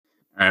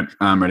All right,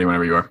 I'm ready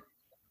whenever you are.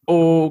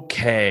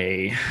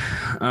 Okay.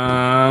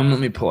 Let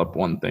me pull up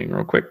one thing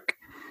real quick.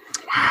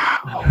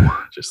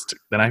 Wow.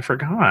 Then I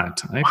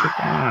forgot.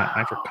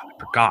 I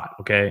forgot.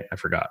 Okay, I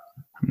forgot.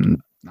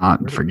 I'm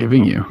not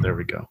forgiving you. There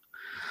we go.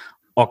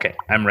 Okay,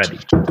 I'm ready.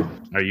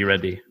 Are you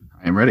ready?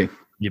 I am ready.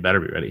 You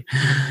better be ready.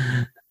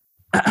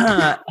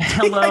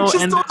 Hello. I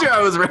just told you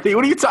I was ready.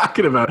 What are you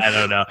talking about? I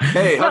don't know.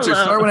 Hey, Hunter,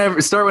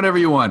 start whenever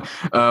you want.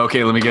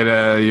 Okay, let me get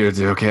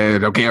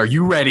okay. Are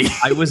you ready?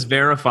 I was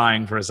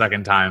verifying for a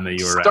second time that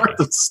you were ready. Start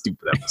the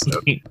stupid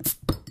episode.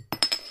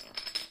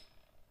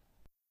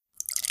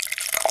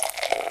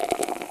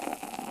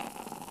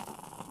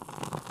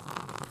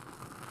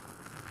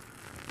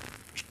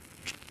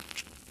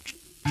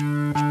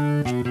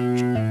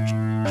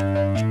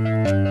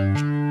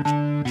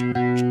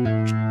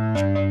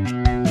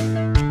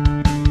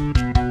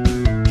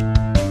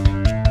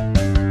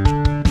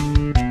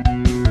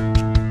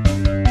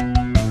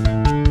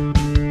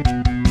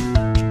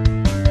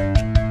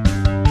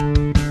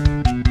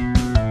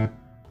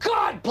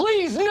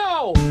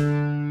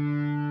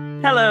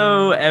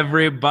 Hello,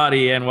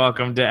 everybody, and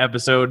welcome to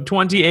episode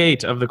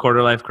 28 of the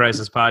Quarter Life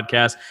Crisis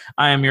podcast.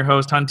 I am your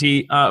host,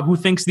 Hunty, who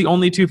thinks the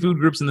only two food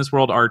groups in this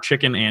world are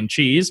chicken and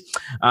cheese.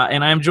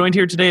 And I am joined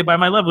here today by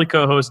my lovely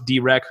co-host,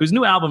 DWreck, whose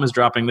new album is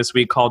dropping this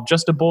week called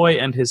Just a Boy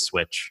and His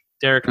Switch.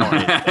 Derek, how are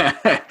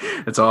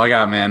you? That's all I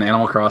got, man.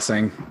 Animal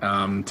Crossing,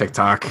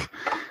 TikTok,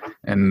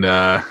 and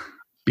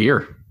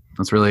beer.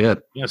 That's really it.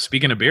 Yeah.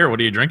 Speaking of beer, what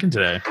are you drinking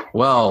today?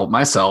 Well,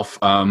 myself,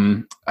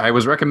 I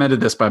was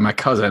recommended this by my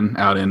cousin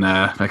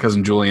my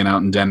cousin Julian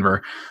out in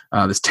Denver.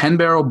 This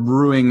 10-barrel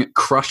brewing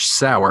crushed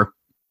sour.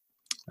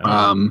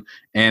 And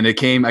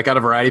I got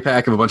a variety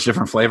pack of a bunch of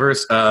different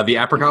flavors. The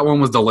apricot one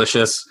was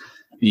delicious.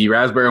 The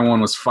raspberry one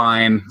was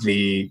fine.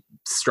 The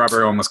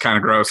strawberry one was kind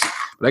of gross.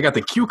 But I got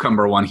the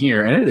cucumber one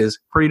here, and it is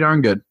pretty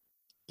darn good.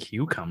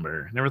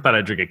 Cucumber. Never thought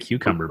I'd drink a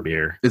cucumber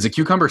beer. It's a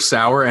cucumber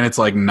sour, and it's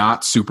like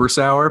not super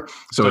sour.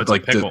 So it's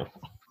like pickle.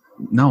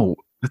 No,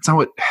 that's not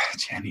what.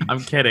 Jenny.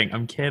 I'm kidding.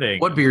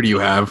 What beer do you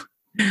have?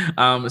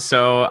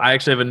 So I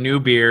actually have a new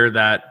beer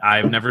that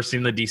I've never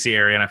seen in the DC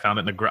area, and I found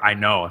it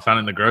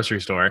in the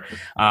grocery store.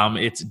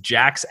 It's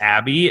Jack's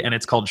Abbey, and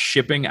it's called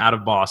Shipping Out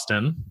of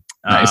Boston.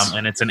 Nice.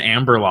 And it's an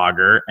amber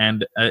lager,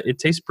 and it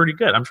tastes pretty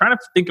good. I'm trying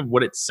to think of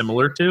what it's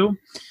similar to.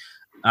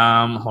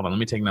 Hold on, let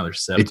me take another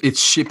sip. It's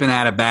Shipping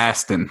Out of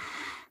Boston.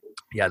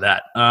 Yeah,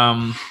 that.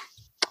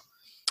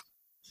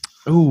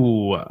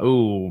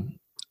 Ooh.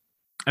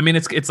 I mean,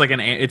 it's like an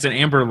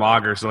amber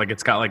lager, so like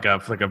it's got like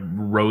a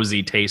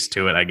rosy taste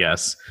to it, I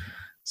guess.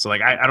 So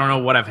like I don't know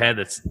what I've had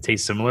that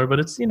tastes similar, but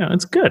it's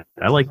it's good.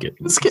 I like it.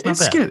 It's good.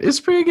 It's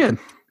pretty good.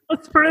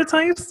 It's pretty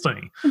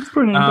tasty. It's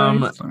pretty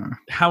tasty.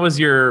 How was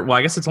your? Well,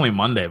 I guess it's only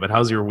Monday, but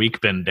how's your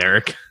week been,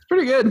 Derek?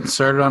 Pretty good.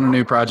 Started on a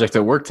new project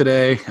at work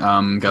today.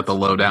 Got the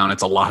lowdown.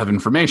 It's a lot of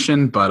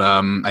information, but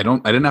I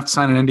didn't have to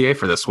sign an NDA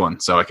for this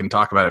one, so I can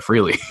talk about it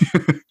freely.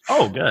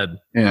 Oh, good.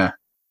 Yeah.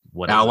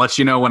 I'll let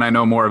you know when I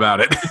know more about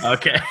it.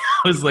 Okay.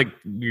 I was like,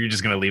 you're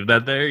just going to leave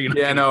that there?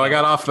 Yeah, no, I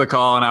got off the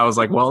call and I was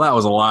like, well, that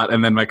was a lot.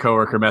 And then my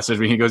coworker messaged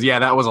me. He goes, yeah,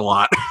 that was a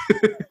lot.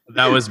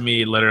 That was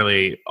me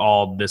literally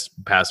all this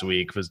past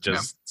week was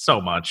just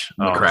so much.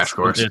 Crash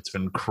course. It's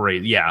been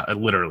crazy. Yeah,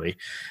 literally.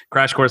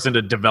 Crash course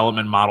into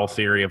development model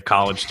theory of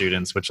college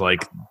students, which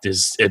like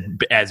is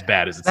as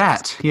bad as it's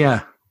that.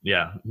 Yeah.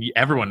 Yeah,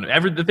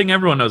 the thing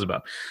everyone knows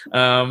about.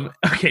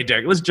 Okay,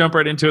 Derek, let's jump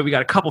right into it. We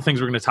got a couple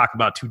things we're going to talk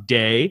about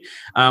today.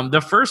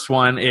 The first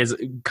one is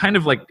kind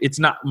of like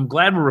I'm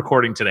glad we're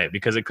recording today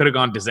because it could have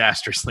gone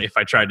disastrously if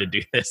I tried to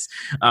do this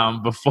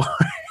before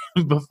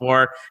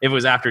if it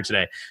was after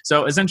today.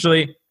 So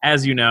essentially,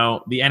 as you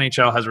know, the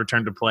NHL has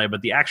returned to play,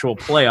 but the actual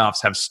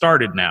playoffs have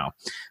started now.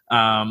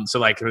 So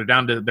like they're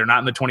not in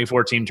the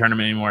 2014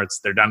 tournament anymore.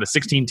 They're down to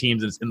 16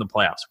 teams in the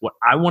playoffs. What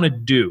I want to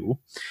do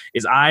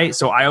is I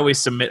always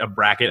submit a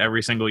bracket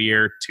every single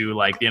year to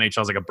like the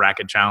NHL is like a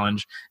bracket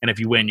challenge. And if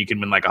you win, you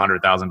can win like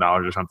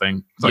 $100,000 or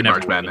something. It's like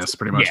March Madness,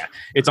 pretty much. Yeah.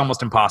 It's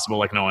almost impossible.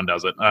 Like no one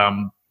does it.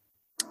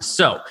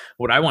 So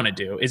what I want to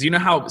do is,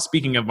 how,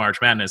 speaking of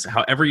March Madness,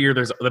 how every year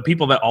there's the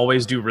people that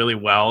always do really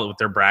well with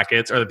their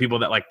brackets are the people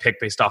that like pick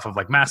based off of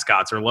like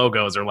mascots or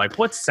logos or like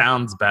what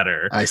sounds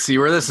better. I see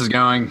where this is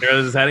going. Where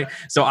this is heading.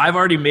 So I've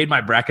already made my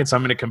bracket, so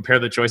I'm going to compare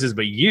the choices,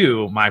 but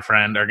you, my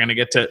friend, are going to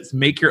get to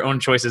make your own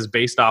choices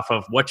based off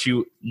of what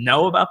you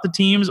know about the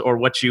teams or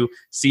what you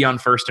see on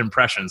first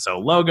impression. So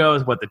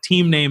logos, what the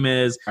team name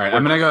is. All right,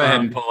 I'm going to go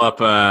ahead and pull up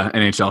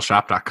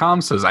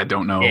NHLshop.com so I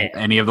don't know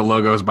any of the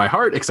logos by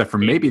heart except for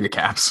maybe the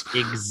Caps.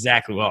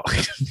 Exactly. Well,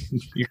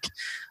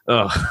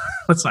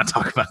 let's not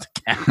talk about the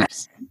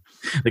Caps.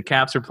 The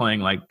Caps are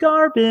playing like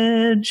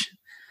garbage.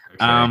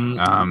 Okay.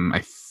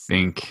 I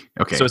think.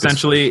 Okay. So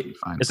essentially,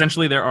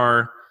 there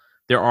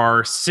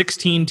are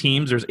 16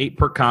 teams. There's 8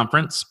 per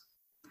conference.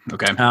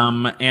 Okay.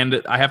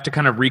 And I have to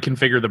kind of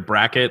reconfigure the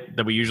bracket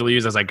that we usually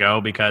use as I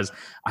go because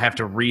I have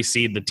to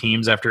reseed the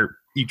teams after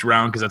each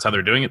round because that's how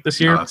they're doing it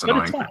this year. Oh, that's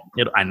annoying. It's fine.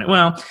 I know.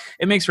 Well,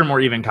 it makes for more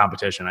even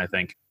competition, I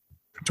think,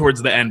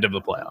 towards the end of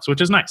the playoffs, which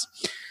is nice.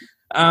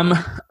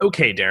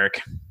 Okay,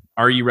 Derek,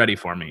 are you ready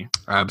for me?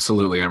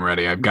 Absolutely, I'm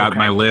ready. I've got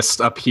my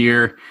list up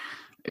here.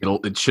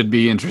 It should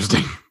be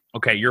interesting.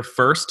 Okay, your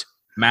first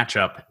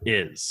matchup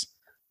is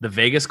the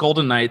Vegas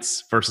Golden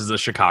Knights versus the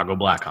Chicago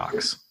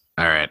Blackhawks.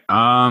 All right.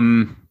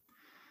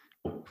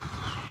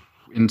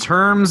 In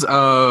terms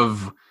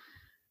of,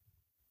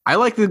 I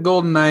like the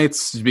Golden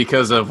Knights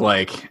because of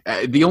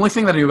the only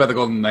thing that I knew about the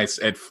Golden Knights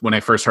when I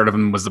first heard of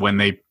them was when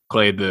they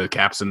played the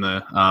Caps in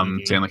the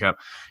Stanley Cup.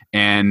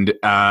 And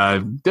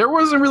there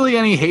wasn't really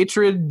any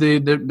hatred.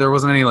 There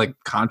wasn't any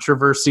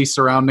controversy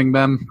surrounding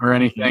them or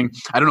anything.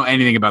 I don't know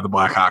anything about the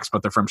Blackhawks,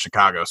 but they're from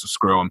Chicago, so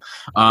screw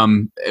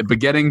them. But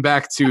getting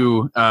back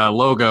to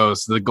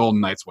logos, the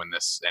Golden Knights win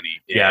this.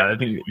 I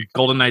think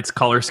Golden Knights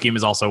color scheme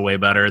is also way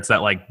better. It's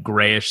that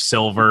grayish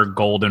silver,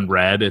 gold, and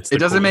red. It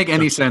doesn't make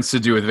any sense to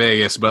do with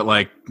Vegas, but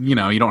you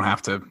don't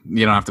have to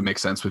make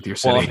sense with your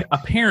city. Well,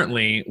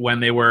 apparently, when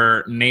they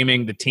were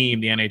naming the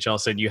team, the NHL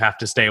said you have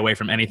to stay away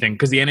from anything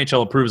because the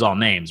NHL approves all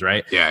names,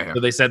 right? Yeah. So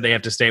they said they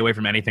have to stay away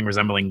from anything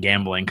resembling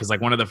gambling because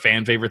one of the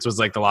fan favorites was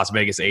the Las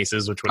Vegas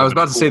Aces, which I was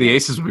about to say the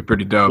Aces would be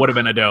pretty dope. Would have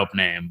been a dope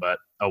name, but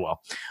oh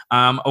well.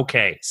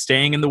 Okay,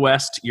 staying in the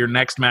West, your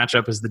next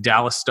matchup is the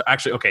Dallas.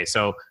 Actually, okay,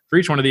 so for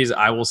each one of these,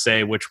 I will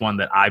say which one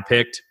that I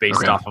picked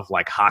based off of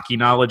hockey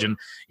knowledge, and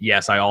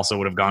yes, I also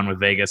would have gone with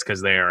Vegas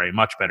because they are a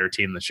much better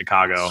team than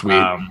Chicago.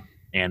 Sweet.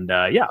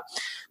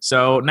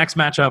 So next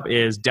matchup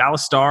is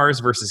Dallas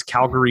Stars versus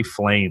Calgary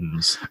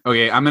Flames.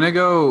 Okay, I'm gonna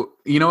go.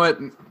 You know what?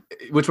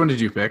 Which one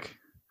did you pick?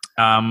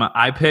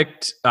 I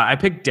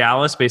picked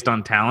Dallas based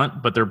on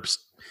talent, but the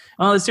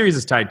series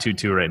is tied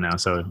 2-2 right now,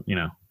 so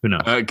who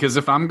knows? Because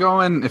if I'm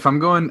going,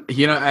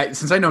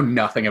 since I know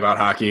nothing about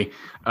hockey,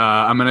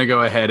 I'm gonna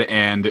go ahead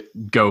and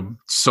go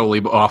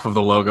solely off of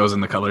the logos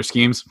and the color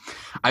schemes.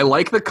 I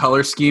like the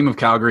color scheme of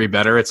Calgary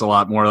better. It's a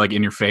lot more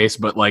in your face,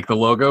 but the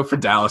logo for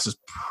Dallas is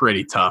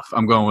pretty tough.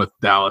 I'm going with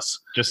Dallas.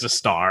 Just a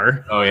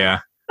star. Oh yeah.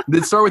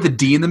 Did it start with a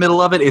D in the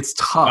middle of it? It's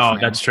tough. Oh,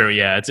 man. That's true.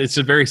 Yeah, it's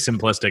very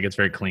simplistic. It's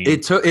very clean.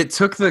 It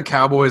took the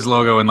Cowboys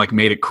logo and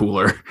made it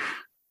cooler.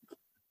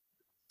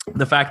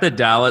 The fact that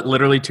Dallas,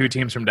 literally two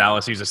teams from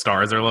Dallas, use a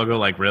star as their logo,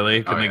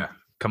 really?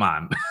 Come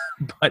on.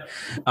 But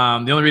the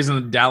only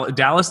reason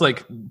Dallas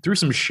threw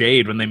some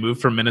shade when they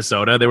moved from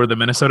Minnesota. They were the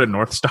Minnesota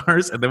North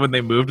Stars, and then when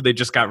they moved, they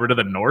just got rid of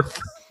the North.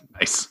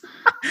 Nice.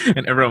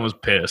 And everyone was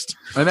pissed.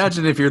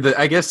 Imagine if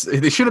I guess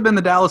they should have been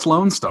the Dallas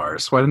Lone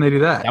Stars. Why didn't they do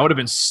that?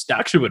 That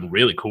actually been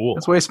really cool.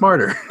 That's way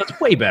smarter. That's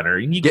way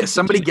better.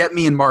 Get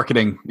me in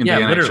marketing in the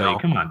NHL. Literally.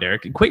 Come on,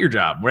 Derek. Quit your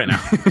job right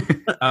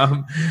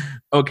now.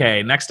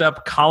 Okay, next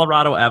up,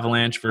 Colorado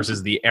Avalanche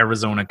versus the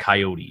Arizona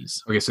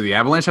Coyotes. Okay, so the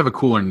Avalanche have a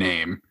cooler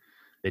name.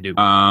 They do.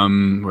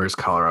 Where's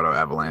Colorado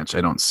Avalanche?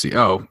 I don't see.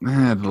 Oh,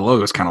 the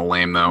logo's kind of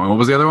lame though. And what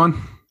was the other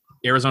one?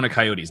 Arizona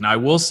Coyotes. Now I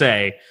will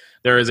say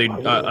there is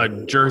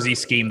a jersey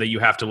scheme that you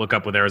have to look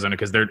up with Arizona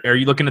because are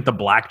you looking at the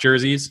black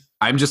jerseys?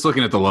 I'm just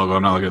looking at the logo.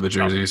 I'm not looking at the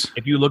jerseys.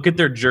 If you look at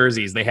their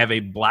jerseys, they have a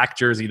black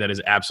jersey that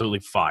is absolutely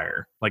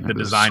fire. The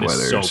design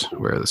is so cool.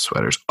 Where are the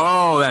sweaters?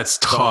 Oh, that's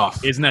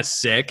tough. Isn't that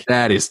sick?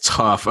 That is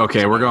tough.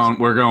 Okay, we're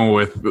going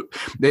with.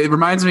 It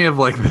reminds me of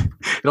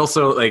it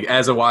also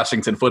as a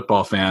Washington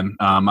football fan.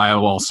 I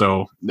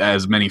also,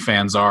 as many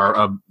fans are,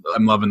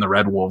 I'm loving the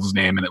Red Wolves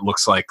name, and it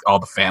looks like all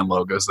the fan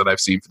logos that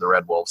I've seen for the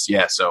Red Wolves.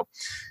 Yeah, so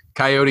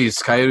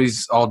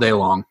Coyotes all day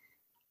long.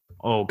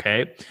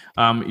 Okay.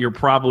 You're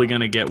probably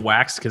going to get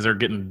waxed because they're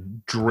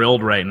getting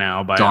drilled right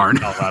now by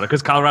Colorado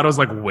because Colorado's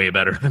way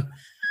better than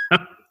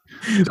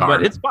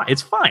but it's fine.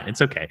 It's fine.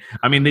 It's okay.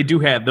 I mean, they do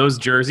have those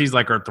jerseys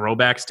are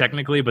throwbacks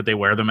technically, but they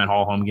wear them at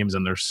all home games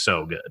and they're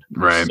so good.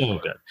 Right. So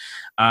good.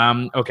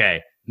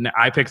 Okay.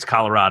 I picked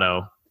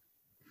Colorado,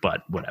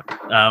 but whatever.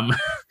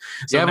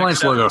 The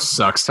Avalanche logo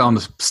sucks. Tell them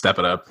to step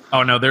it up.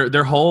 Oh no,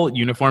 their whole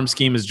uniform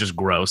scheme is just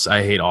gross.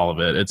 I hate all of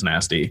it. It's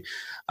nasty.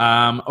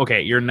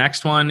 Okay, your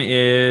next one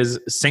is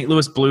St.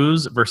 Louis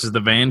Blues versus the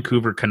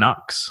Vancouver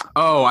Canucks.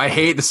 Oh, I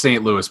hate the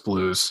St. Louis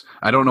Blues.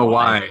 I don't know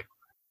why.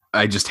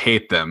 I just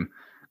hate them.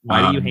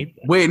 Why do you hate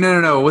them? Wait,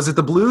 no. Was it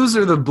the Blues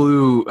or the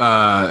blue?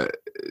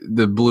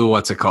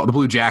 What's it called? The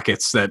Blue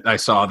Jackets that I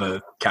saw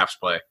the Caps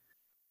play.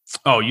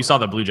 Oh, you saw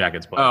the Blue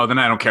Jackets play. Oh, then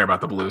I don't care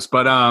about the Blues.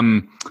 But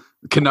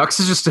Canucks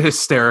is just a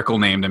hysterical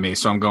name to me,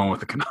 so I'm going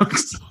with the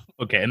Canucks.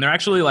 Okay, and they're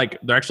actually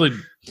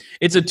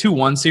it's a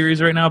 2-1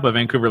 series right now, but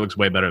Vancouver looks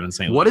way better than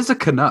St. Louis. What is a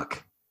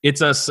Canuck?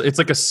 It's a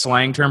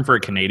slang term for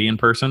a Canadian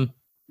person.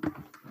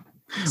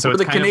 So it's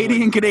the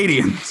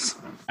Canadians.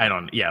 I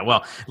don't. Yeah.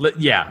 Well.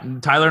 Yeah.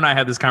 Tyler and I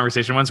had this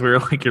conversation once. We were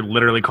you're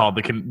literally called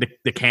the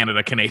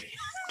Canada Canadians.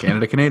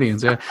 Canada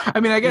Canadians. Yeah. I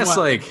mean, I guess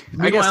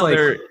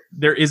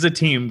there is a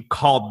team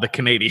called the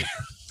Canadians.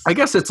 I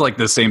guess it's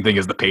the same thing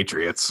as the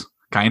Patriots,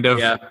 kind of.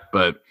 Yeah.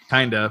 But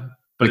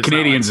the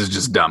Canadians is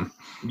just dumb.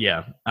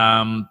 Yeah.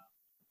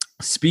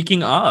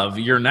 Speaking of,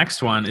 your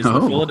next one is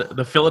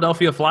the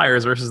Philadelphia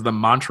Flyers versus the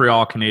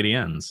Montreal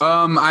Canadiens.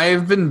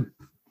 I've been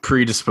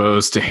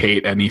predisposed to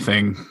hate any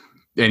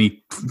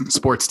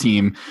sports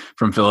team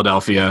from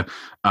Philadelphia.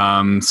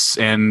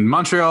 And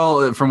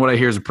Montreal, from what I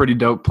hear, is a pretty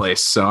dope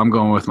place. So I'm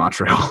going with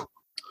Montreal.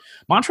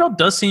 Montreal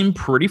does seem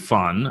pretty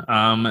fun.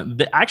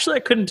 Actually, I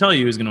couldn't tell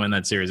you who's going to win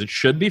that series. It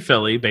should be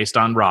Philly based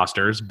on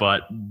rosters,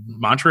 but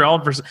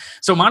Montreal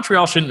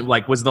Montreal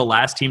shouldn't was the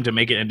last team to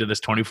make it into this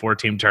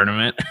 24-team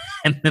tournament,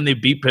 and then they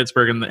beat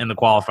Pittsburgh in the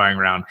qualifying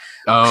round.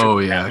 Oh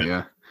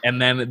yeah.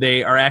 And then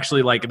they are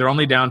actually they're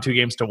only down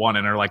 2-1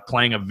 and are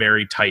playing a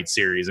very tight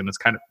series, and it's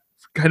kind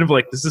of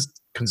this is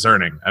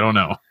concerning. I don't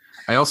know.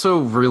 I also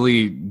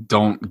really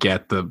don't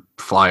get the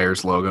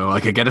Flyers logo. I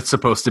get it's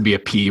supposed to be a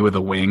P with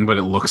a wing, but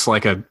it looks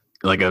like a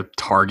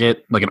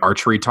target, like an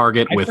archery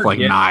target with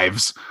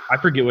knives. I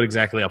forget what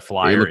exactly a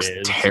Flyer it looks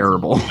is.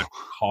 Terrible.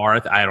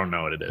 I don't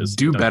know what it is.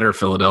 Do better,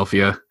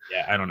 Philadelphia.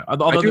 Yeah, I don't know.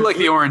 I do like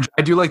the orange.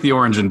 I do like the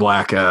orange and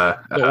black.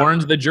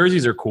 The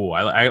jerseys are cool.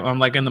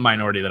 I'm in the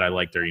minority that I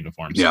like their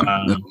uniforms. Yeah,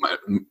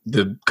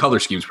 the color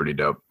scheme's pretty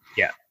dope.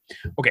 Yeah.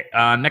 Okay,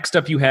 next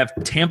up you have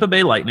Tampa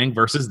Bay Lightning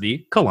versus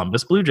the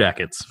Columbus Blue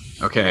Jackets.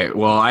 Okay,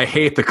 well, I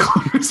hate the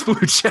Columbus Blue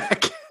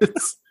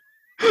Jackets.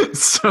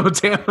 So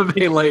Tampa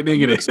Bay Lightning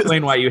it is.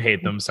 Explain why you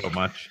hate them so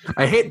much.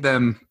 I hate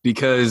them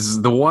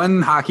because the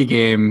one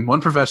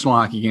professional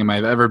hockey game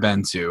I've ever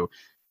been to,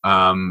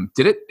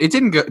 did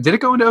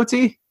it go into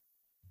OT?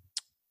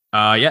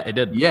 Yeah, it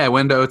did. Yeah, it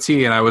went to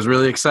OT, and I was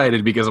really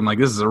excited because I'm like,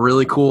 this is a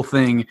really cool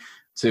thing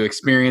to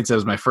experience. It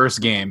was my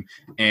first game,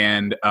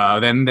 and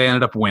then they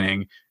ended up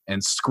winning,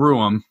 and screw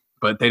them,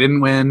 but they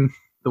didn't win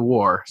the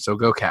war, so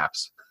go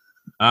Caps.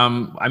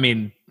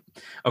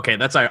 Okay,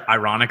 that's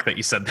ironic that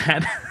you said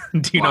that.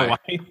 Do you know why?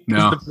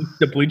 No.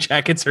 The Blue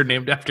Jackets are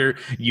named after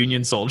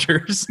Union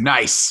soldiers.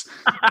 Nice.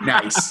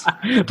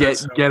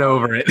 Get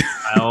over it.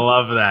 I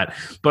love that.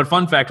 But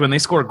fun fact, when they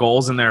score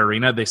goals in their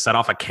arena, they set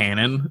off a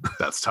cannon.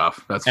 That's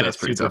tough. That's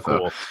pretty tough.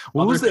 Cool.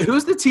 Who's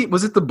the team?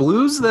 Was it the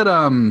Blues that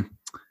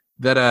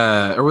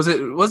or was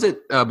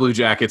it Blue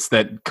Jackets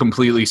that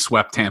completely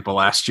swept Tampa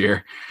last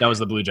year? That was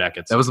the Blue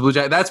Jackets.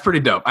 That's pretty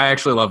dope. I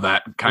actually love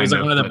that. It was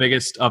one of the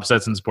biggest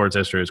upsets in sports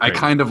history. I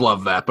kind of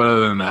love that, but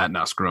other than that,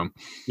 no, screw them.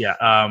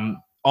 Yeah.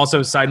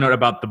 Also, side note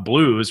about the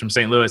Blues from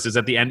St. Louis is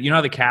at the end. You know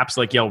how the Caps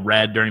yell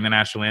red during the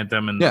national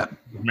anthem, and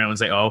Maryland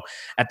say "oh."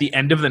 At the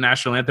end of the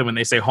national anthem, when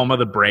they say "Home of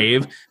the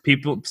Brave,"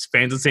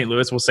 fans in St.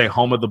 Louis will say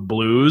 "Home of the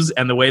Blues,"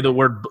 and the way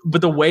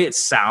it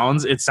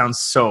sounds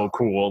so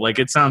cool.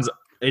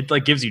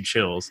 It gives you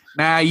chills.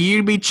 Now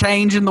you be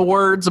changing the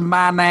words of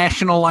my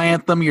national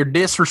anthem. You're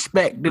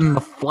disrespecting the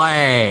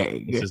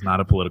flag. This is not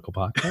a political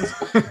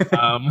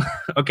podcast.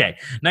 Okay,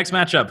 next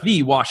matchup: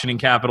 the Washington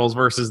Capitals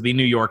versus the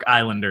New York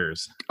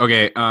Islanders.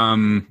 Okay.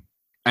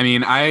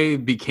 I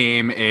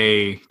became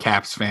a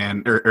Caps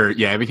fan,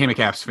 I became a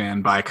Caps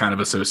fan by kind of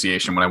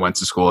association when I went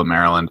to school in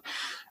Maryland.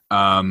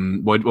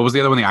 What was the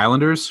other one? The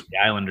Islanders. The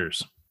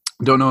Islanders.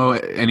 Don't know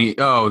any.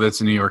 Oh,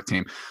 that's a New York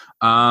team.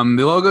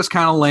 The logo's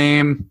kind of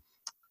lame.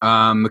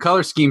 The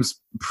color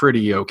scheme's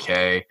pretty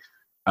okay,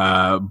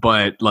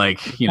 but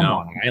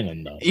Long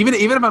Island, though. Even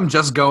if I'm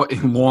just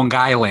going Long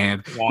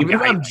Island,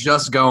 if I'm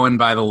just going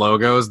by the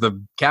logos, the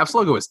Caps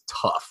logo is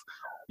tough.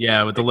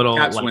 Yeah, with the little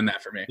Caps win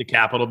that for me. The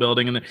Capitol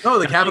building and the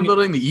Capitol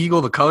building, the eagle,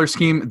 the color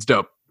scheme, it's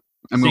dope.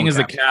 Seeing as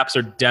the Caps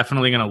are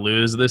definitely going to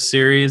lose this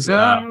series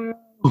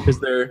because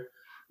they're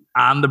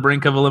on the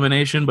brink of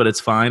elimination, but it's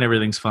fine.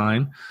 Everything's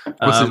fine.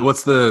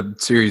 What's the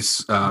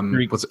series?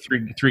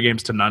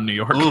 3-0, New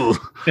York.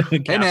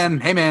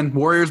 Hey man,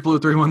 Warriors blew a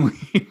 3-1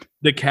 lead.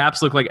 The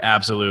Caps look like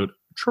absolute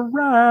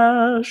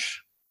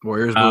trash.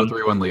 Warriors blew a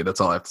 3-1 lead.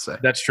 That's all I have to say.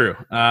 That's true.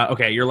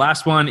 Okay, your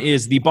last one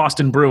is the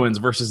Boston Bruins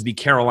versus the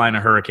Carolina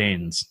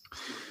Hurricanes.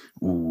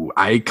 Ooh,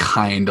 I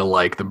kind of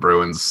like the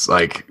Bruins.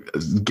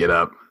 Get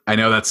up. I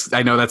know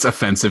that's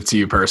offensive to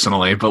you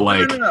personally, but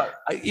no.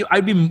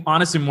 I'd be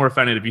honestly more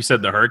offended if you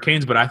said the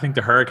Hurricanes, but I think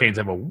the Hurricanes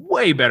have a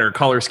way better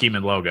color scheme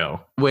and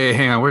logo. Wait,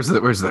 hang on. Where's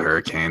the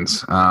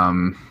Hurricanes?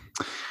 I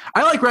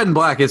like red and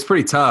black. It's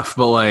pretty tough,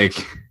 but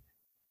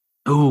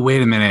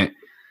wait a minute.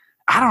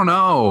 I don't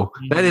know.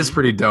 Mm-hmm. That is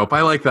pretty dope.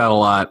 I like that a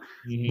lot.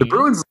 Mm-hmm. The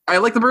Bruins. I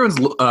like the Bruins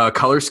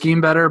color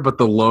scheme better, but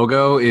the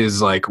logo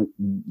is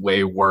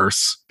way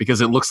worse because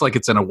it looks like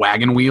it's in a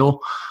wagon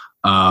wheel.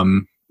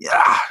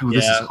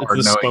 This is hard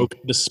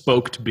the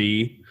spoked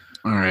bee.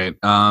 All right.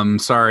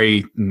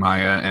 Sorry,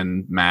 Maya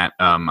and Matt.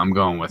 I'm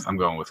going with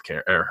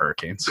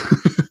Hurricanes.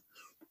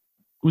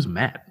 Who's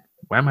Matt?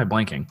 Why am I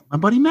blanking? My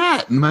buddy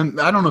Matt.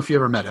 I don't know if you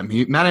ever met him.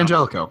 Matt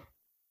Angelico.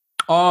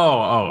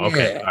 Oh,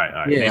 okay. Yeah. All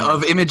right. Yeah,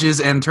 of Images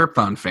and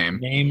Turpthon fame.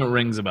 Name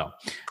rings a bell.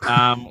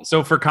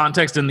 So for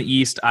context, in the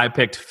East, I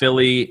picked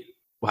Philly.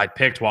 Well, I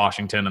picked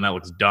Washington, and that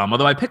looks dumb.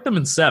 Although I picked them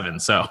in 7,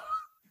 so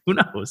who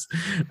knows?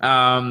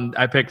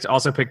 I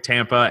also picked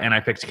Tampa, and I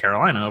picked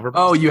Carolina over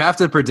Boston. Oh, you have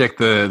to predict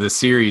the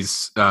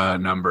series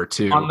number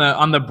too.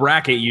 On the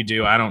bracket, you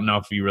do. I don't know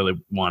if you really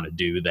want to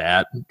do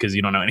that because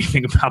you don't know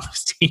anything about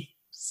those teams.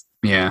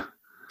 Yeah.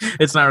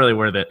 It's not really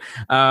worth it.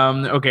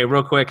 Okay,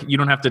 real quick. You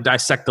don't have to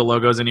dissect the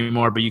logos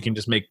anymore, but you can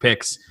just make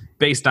picks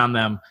based on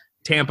them.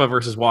 Tampa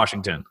versus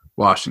Washington.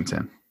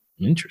 Washington.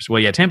 Interesting.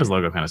 Well, yeah, Tampa's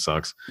logo kind of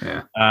sucks.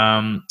 Yeah.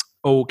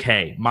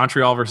 Okay.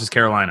 Montreal versus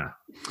Carolina.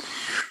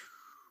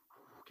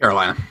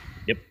 Carolina.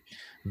 Yep.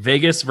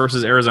 Vegas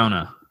versus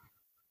Arizona.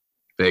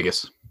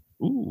 Vegas.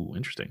 Ooh,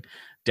 Interesting.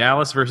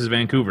 Dallas versus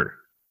Vancouver.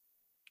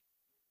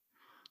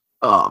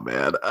 Oh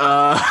man,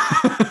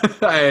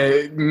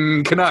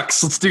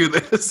 Canucks. Let's do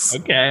this.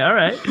 Okay, all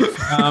right.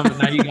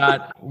 Now you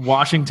got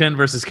Washington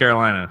versus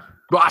Carolina.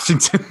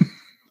 Washington.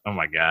 Oh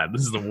my God,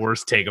 this is the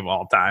worst take of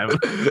all time.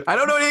 I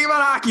don't know anything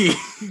about hockey.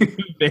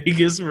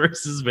 Vegas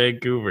versus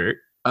Vancouver.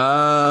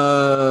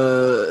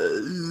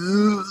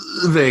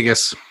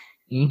 Vegas.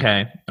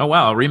 Okay. Oh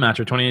wow, a rematch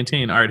of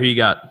 2018. All right, who you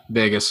got?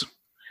 Vegas.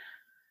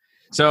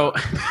 So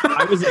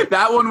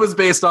that one was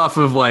based off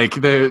of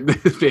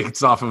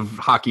based off of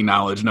hockey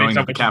knowledge, knowing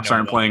that the Caps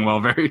aren't playing well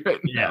very right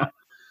now.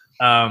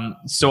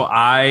 So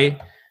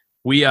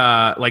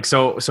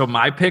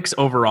my picks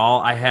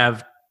overall, I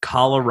have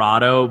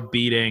Colorado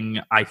beating,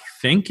 I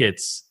think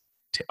it's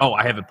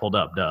I have it pulled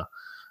up, duh.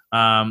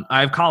 I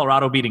have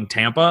Colorado beating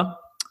Tampa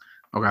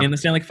in the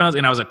Stanley Cup Finals,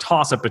 and I was a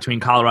toss-up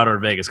between Colorado or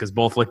Vegas because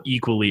both look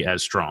equally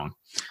as strong.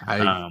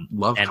 I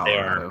love and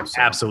Colorado. They're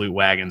absolute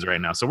wagons right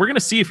now. So we're going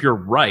to see if you're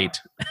right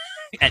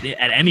at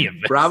any of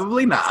this.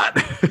 Probably not.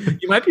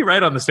 You might be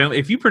right on the Stanley.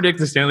 If you predict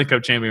the Stanley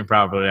Cup champion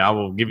properly, I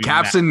will give you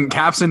Caps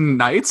and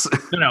Knights.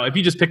 No. If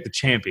you just pick the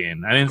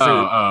champion, I didn't say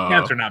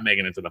Caps are not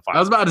making it to the final.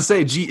 I was about to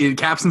say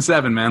Caps and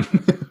 7, man.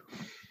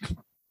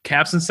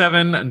 Caps and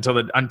 7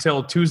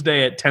 until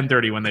Tuesday at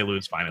 10:30 when they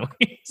lose finally.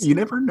 You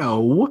never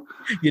know.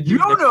 You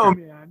don't know,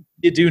 man.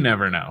 You do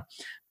never know.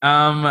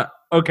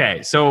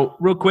 Okay, so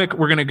real quick,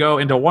 we're going to go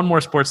into one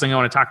more sports thing I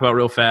want to talk about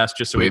real fast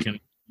just so we can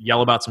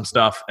yell about some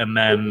stuff and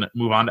then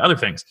move on to other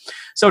things.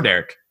 So,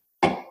 Derek,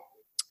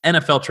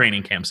 NFL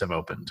training camps have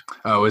opened.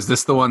 Oh, is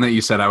this the one that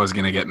you said I was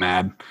going to get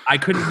mad? I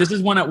couldn't. This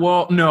is one that,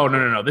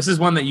 no. This is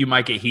one that you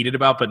might get heated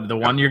about, but the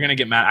one you're going to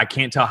get mad, I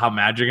can't tell how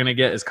mad you're going to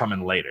get is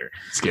coming later.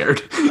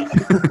 Scared.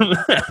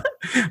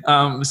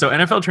 So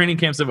NFL training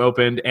camps have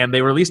opened and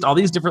they released all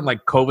these different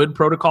COVID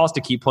protocols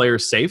to keep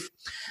players safe.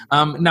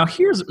 Now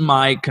here's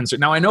my concern.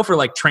 Now I know for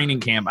training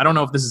camp, I don't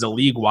know if this is a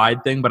league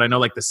wide thing, but I know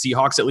the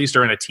Seahawks at least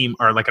are in a team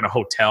or in a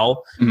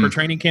hotel for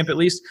training camp at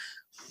least.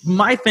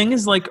 My thing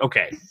is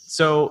okay,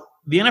 so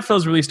the NFL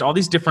has released all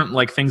these different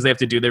things they have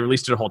to do. They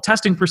released a whole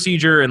testing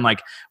procedure and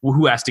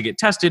who has to get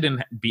tested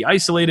and be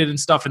isolated and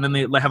stuff. And then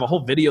they have a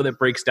whole video that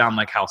breaks down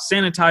how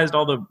sanitized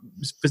all the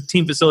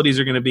team facilities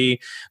are going to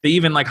be. They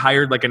even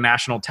hired a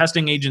national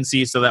testing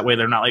agency so that way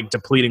they're not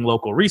depleting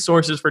local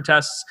resources for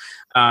tests.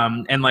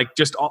 And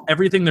just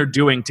everything they're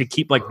doing to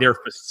keep their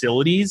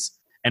facilities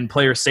and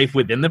players safe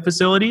within the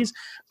facilities.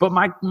 But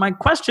my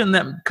question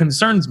that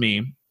concerns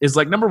me is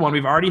number one,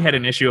 we've already had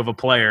an issue of a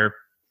player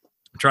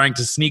trying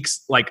to sneak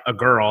a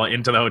girl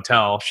into the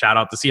hotel. Shout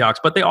out the Seahawks,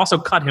 but they also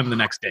cut him the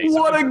next day.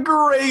 What a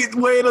great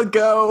way to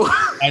go!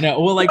 I know.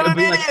 Well, what an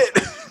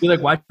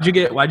idiot! Why'd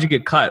you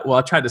get cut? Well,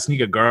 I tried to sneak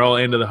a girl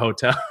into the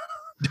hotel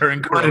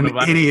during coronavirus.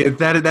 What an idiot!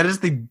 That is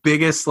the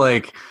biggest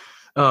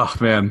oh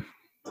man.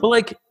 Well,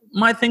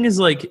 my thing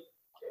is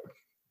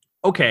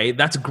okay,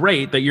 that's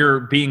great that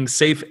you're being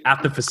safe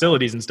at the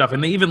facilities and stuff.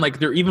 And they even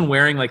they're even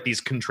wearing these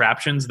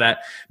contraptions that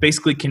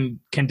basically can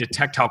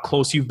detect how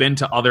close you've been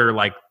to other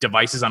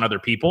devices on other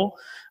people.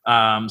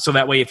 So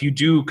that way, if you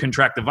do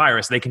contract the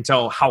virus, they can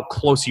tell how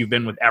close you've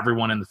been with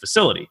everyone in the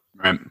facility.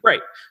 Right.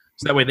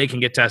 So that way they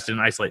can get tested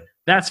and isolate.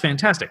 That's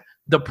fantastic.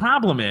 The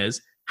problem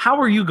is, how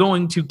are you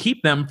going to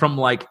keep them from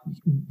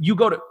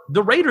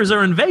the Raiders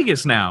are in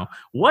Vegas now.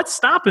 What's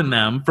stopping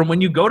them from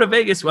when you go to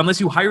Vegas, unless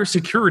you hire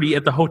security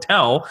at the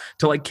hotel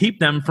to keep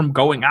them from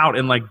going out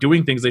and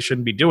doing things they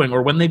shouldn't be doing,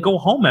 or when they go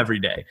home every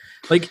day?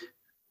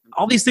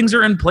 All these things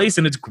are in place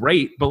and it's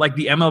great, but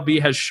the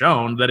MLB has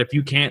shown that if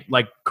you can't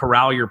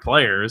corral your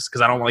players,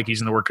 because I don't like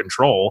using the word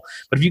control,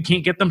 but if you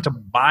can't get them to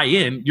buy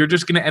in, you're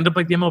just going to end up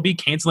like the MLB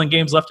canceling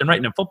games left and right.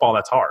 And in football,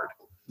 that's hard.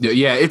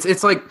 Yeah, it's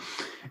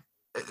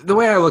the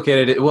way I look at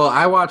it,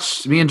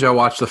 me and Joe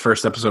watched the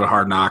first episode of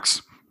Hard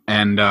Knocks,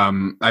 and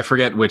I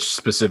forget which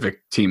specific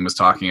team was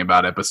talking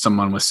about it, but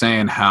someone was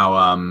saying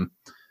how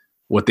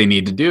what they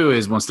need to do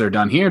is once they're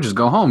done here, just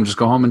go home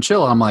and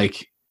chill. I'm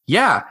like,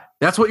 yeah,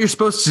 that's what you're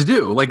supposed to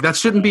do. That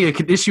shouldn't be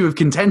an issue of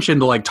contention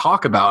to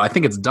talk about. I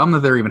think it's dumb that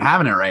they're even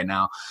having it right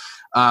now.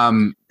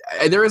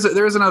 There is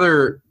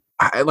another,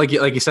 like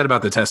you said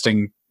about the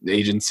testing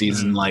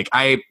agencies, and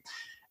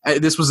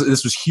this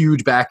was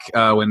huge back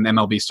when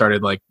MLB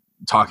started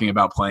talking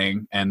about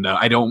playing, and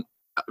I don't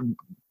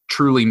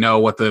truly know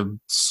what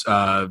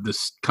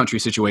this country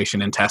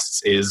situation in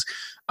tests is,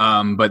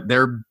 but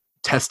they're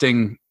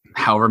testing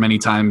however many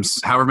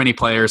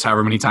players,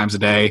 however many times a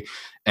day,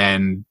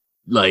 and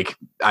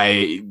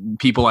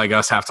people like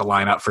us have to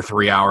line up for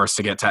 3 hours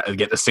to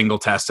get a single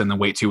test and then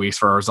wait 2 weeks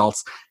for our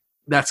results.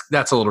 That's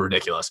a little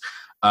ridiculous.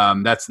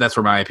 That's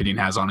where my opinion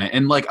has on it.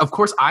 And of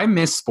course I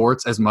miss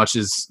sports as much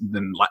as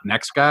the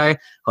next guy.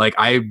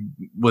 I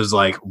was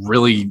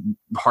really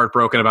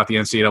heartbroken about the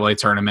NCAA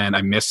tournament.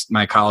 I missed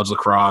my college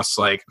lacrosse.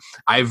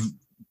 I've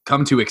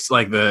come to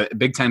the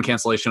Big Ten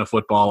cancellation of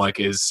football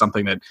is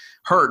something that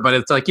hurt, but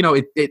it's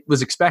it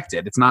was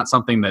expected. It's not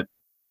something that,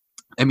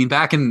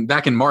 back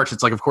in March,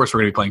 it's of course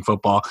we're going to be playing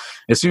football.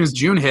 As soon as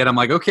June hit, I'm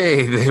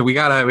okay, we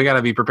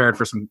gotta be prepared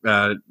for some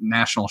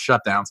national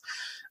shutdowns.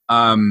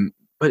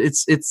 but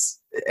it's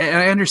and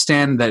I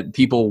understand that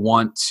people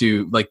want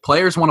to, like,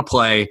 players want to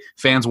play,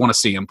 fans want to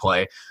see them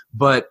play,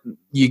 but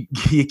you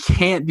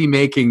can't be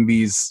making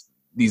these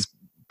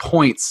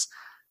points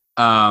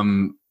at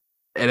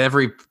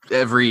every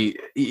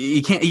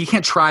you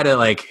can't try to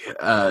like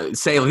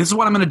say, like, this is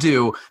what I'm going to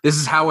do, this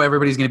is how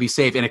everybody's going to be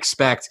safe, and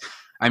expect,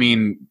 I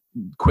mean,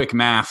 quick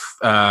math,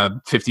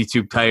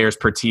 52 players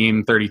per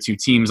team, 32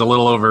 teams, a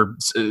little over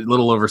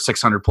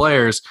 600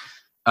 players.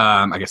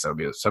 I guess that would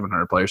be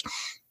 700 players.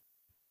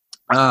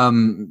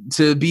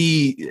 To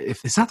be,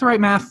 is that the right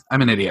math?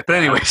 I'm an idiot. But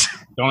anyways,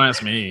 don't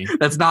ask me.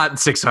 That's not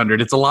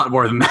 600. It's a lot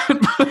more than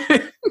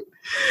that.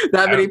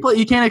 That many play,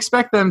 you can't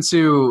expect them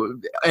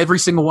to, every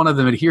single one of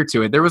them, adhere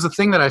to it. There was a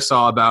thing that I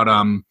saw about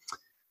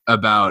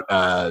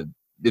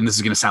and this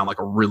is going to sound like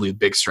a really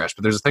big stretch,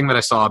 but there's a thing that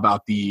I saw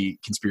about the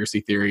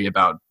conspiracy theory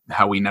about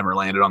how we never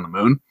landed on the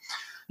moon.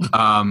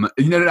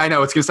 I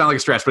know it's going to sound like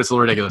a stretch, but it's a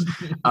little ridiculous.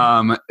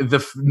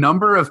 The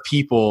number of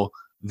people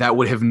that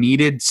would have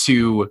needed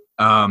to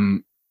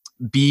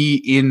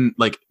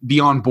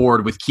be on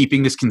board with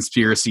keeping this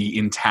conspiracy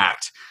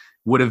intact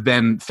would have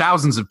been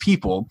thousands of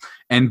people,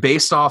 and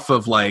based off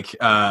of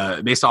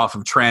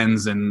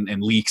trends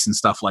and leaks and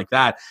stuff like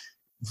that,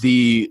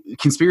 the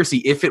conspiracy,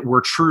 if it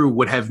were true,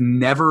 would have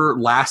never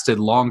lasted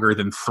longer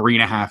than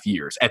 3.5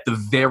 years at the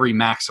very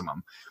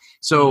maximum.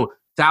 So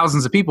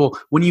thousands of people,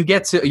 when you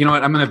get to, you know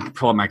what, I'm going to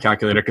pull up my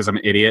calculator because I'm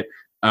an idiot.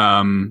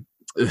 15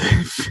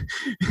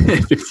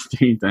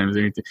 times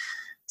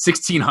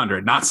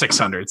 1,600, not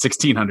 600,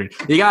 1,600.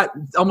 You got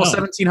almost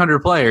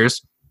 1,700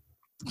 players,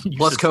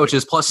 plus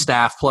coaches, plus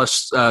staff,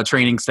 plus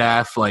training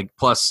staff,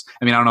 plus,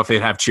 I mean, I don't know if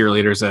they'd have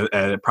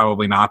cheerleaders,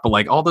 probably not, but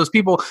like all those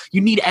people, you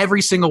need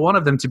every single one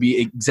of them to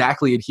be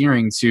exactly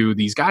adhering to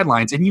these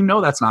guidelines, and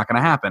that's not going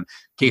to happen.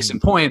 Case in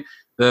point,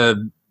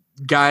 the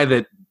guy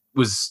that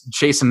was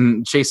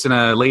chasing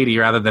a lady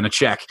rather than a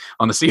check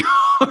on the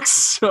Seahawks.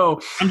 So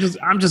I'm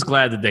just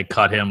glad that they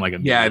cut him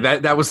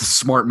that was the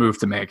smart move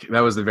to make.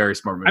 That was the very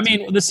smart move. I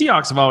mean, the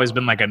Seahawks have always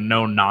been like a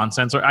no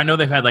nonsense. I know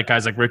they've had like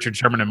guys like Richard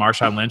Sherman and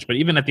Marshawn Lynch, but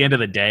even at the end of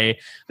the day,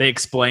 they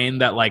explain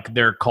that like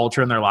their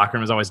culture in their locker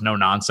room is always no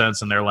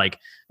nonsense, and they're like,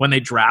 when they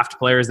draft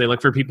players, they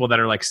look for people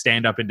that are like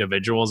stand up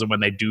individuals, and when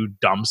they do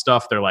dumb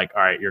stuff, they're like,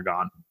 all right, you're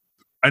gone.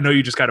 I know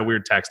you just got a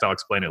weird text. I'll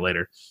explain it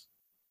later.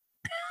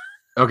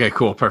 Okay,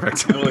 cool.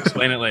 Perfect. I will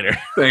explain it later.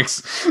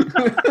 Thanks.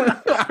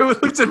 I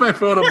looked at my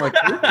phone. I'm like,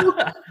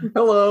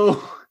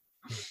 hello.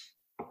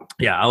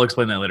 Yeah, I'll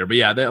explain that later. But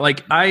yeah,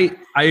 I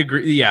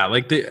agree. Yeah,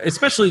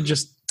 especially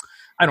just,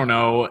 I don't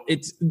know.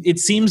 It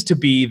seems to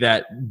be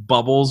that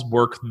bubbles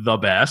work the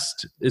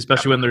best,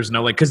 especially when there's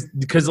no because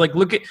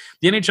look at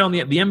the NHL and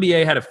the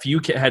NBA had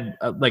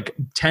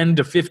 10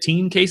 to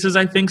 15 cases,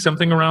 I think,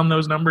 something around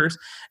those numbers,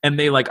 and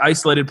they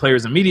isolated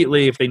players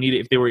immediately if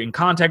they were in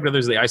contact with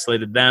others, they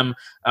isolated them,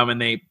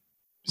 and they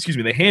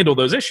handle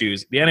those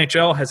issues. The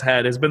NHL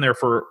has been there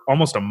for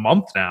almost a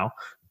month now,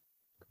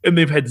 and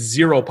they've had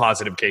 0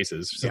 positive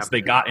cases since they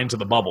got into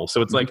the bubble.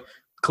 So it's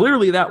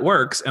clearly that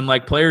works. And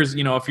players,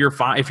 I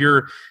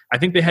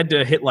think they had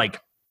to hit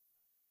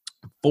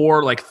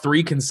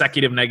 3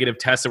 consecutive negative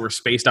tests that were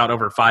spaced out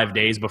over 5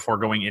 days before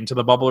going into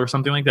the bubble or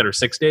something like that, or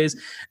 6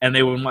 days. And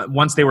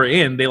once they were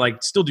in, they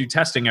still do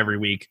testing every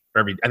week,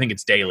 or I think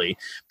it's daily,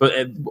 but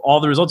all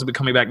the results have been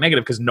coming back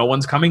negative because no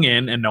one's coming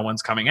in and no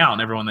one's coming out.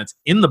 And everyone that's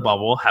in the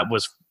bubble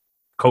was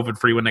COVID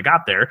free when they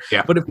got there.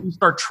 Yeah. But if you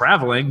start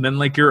traveling,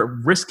 then you're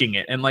risking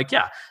it. And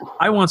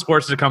I want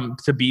sports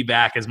to be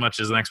back as much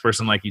as the next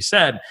person, like you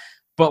said,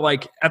 but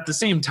at the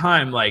same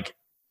time,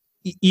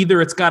 either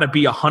it's got to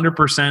be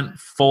 100%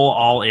 full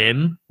all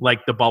in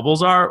like the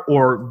bubbles are,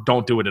 or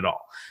don't do it at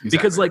all.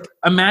 Exactly. Because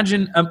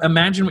imagine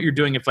what you're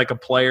doing if a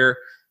player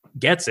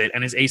gets it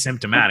and is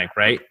asymptomatic,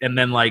 right? And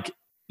then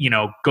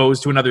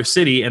goes to another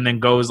city and then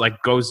goes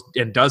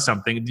and does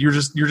something. You're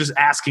just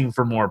asking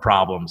for more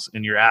problems,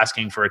 and you're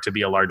asking for it to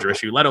be a larger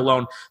issue, let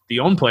alone the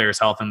own player's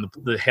health and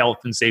the health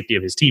and safety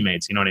of his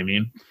teammates. You know what I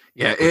mean?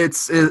 Yeah,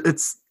 it's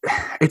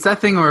that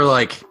thing where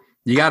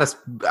you gotta.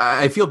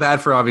 I feel bad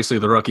for obviously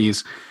the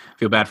rookies. I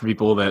feel bad for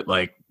people that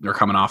they're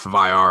coming off of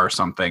IR or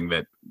something,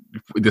 that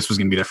this was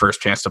going to be their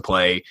first chance to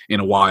play in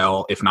a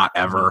while, if not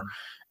ever.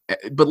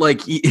 But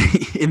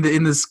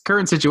in this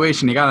current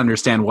situation, you got to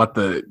understand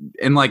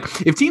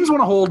if teams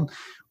want to hold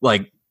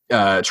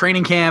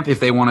training camp, if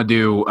they want to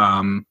do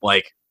how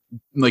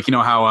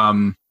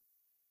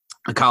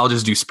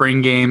colleges do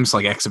spring games,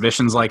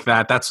 exhibitions like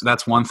that.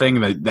 That's one thing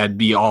that'd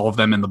be all of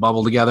them in the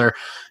bubble together.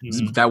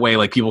 Mm-hmm. That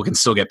way, people can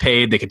still get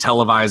paid. They could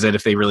televise it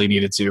if they really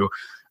needed to.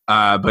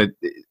 But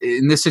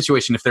in this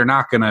situation, if they're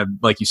not going to,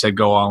 like you said,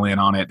 go all in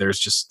on it, there's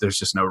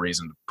just no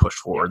reason to push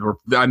forward.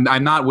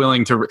 I'm not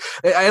willing to.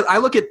 I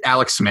look at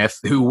Alex Smith,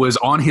 who was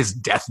on his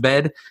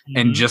deathbed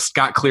and just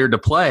got cleared to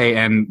play,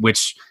 and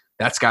which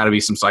that's got to be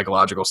some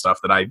psychological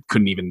stuff that I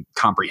couldn't even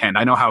comprehend.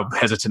 I know how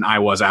hesitant I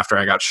was after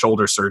I got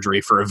shoulder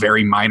surgery for a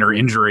very minor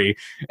injury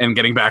and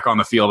getting back on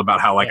the field, about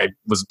how I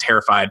was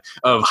terrified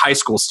of high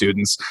school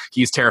students.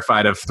 He's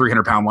terrified of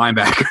 300-pound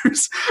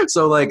linebackers.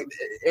 So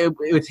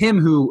with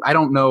him, who I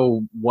don't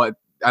know what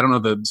I don't know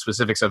the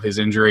specifics of his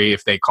injury,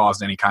 if they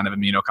caused any kind of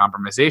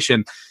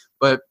immunocompromisation,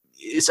 but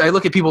I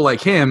look at people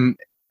like him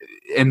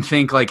and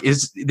think like,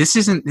 this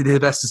isn't the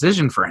best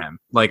decision for him.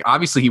 Like,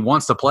 obviously he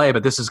wants to play,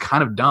 but this is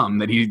kind of dumb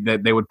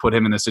that they would put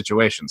him in this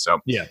situation. So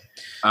yeah.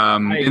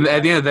 And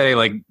at the end of the day,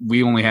 like,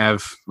 we only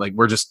have, like,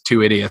 we're just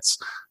two idiots.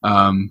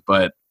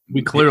 But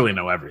we clearly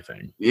know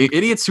everything.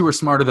 Idiots who are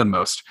smarter than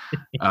most.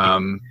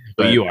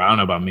 But you are. I don't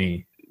know about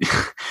me.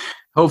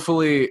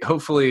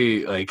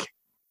 hopefully, like,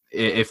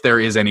 if there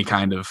is any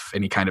kind of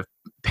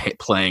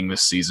playing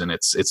this season,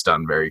 it's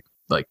done very,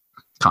 like,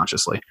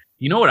 consciously.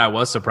 You know what I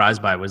was surprised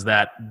by was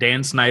that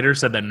Dan Snyder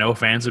said that no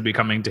fans would be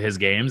coming to his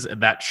games.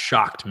 That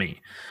shocked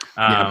me.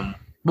 Yeah.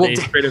 Well,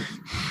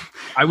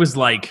 I was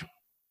like,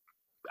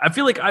 I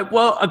feel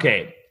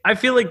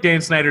like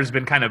Dan Snyder's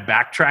been kind of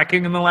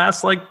backtracking in the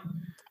last, like,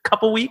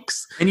 couple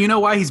weeks. And you know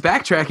why he's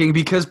backtracking?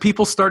 Because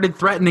people started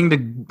threatening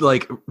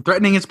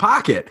his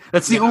pocket.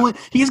 That's the only,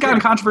 he's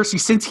gotten controversy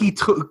since he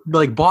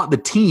bought the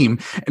team.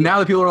 And now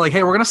that people are like,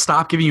 hey, we're going to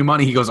stop giving you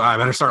money. He goes, I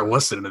better start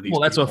listening to these.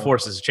 Well, that's what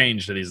forces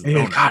change to these.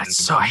 Yeah, God,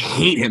 I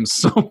hate him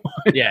so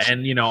much. Yeah.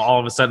 And all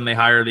of a sudden they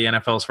hire the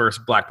NFL's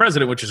first black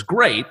president, which is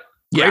great.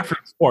 Great for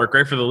the sport,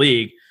 great for the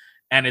league.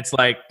 And it's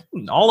like,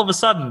 all of a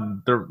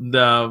sudden,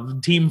 the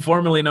team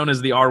formerly known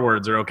as the R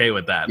words are okay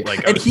with that. Yeah.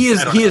 Like, and he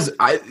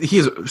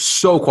is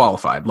so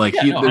qualified. Like,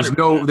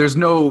 there's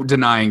no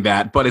denying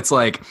that. But it's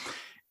like,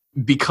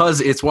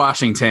 because it's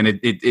Washington,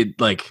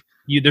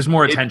 there's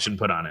more attention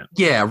put on it.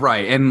 Yeah,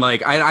 right. And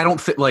like, I don't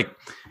think, like,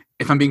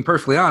 if I'm being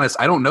perfectly honest,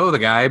 I don't know the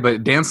guy,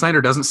 but Dan Snyder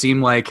doesn't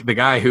seem like the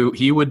guy who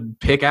he would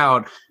pick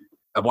out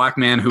a black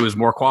man who is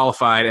more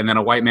qualified and then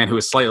a white man who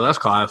is slightly less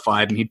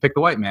qualified, and he'd pick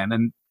the white man.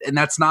 And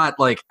that's not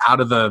like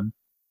out of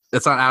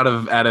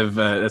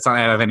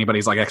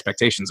anybody's like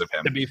expectations of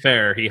him. To be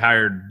fair, he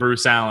hired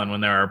Bruce Allen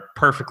when there are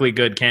perfectly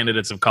good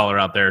candidates of color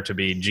out there to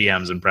be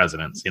GMs and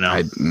presidents,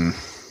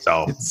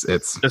 So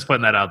it's just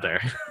putting that out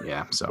there.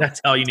 Yeah. So that's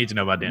all you need to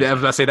know about Dan.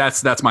 Yeah, I say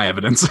that's my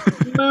evidence.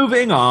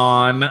 Moving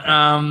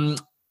on.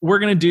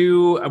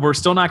 We're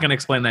still not going to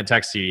explain that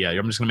text to you yet.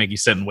 I'm just going to make you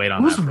sit and wait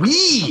on Who's that.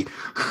 we?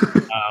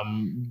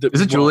 Is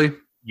it Julie?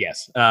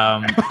 Yes. But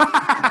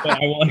I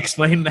will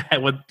explain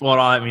that what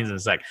all that means in a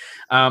sec.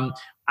 We're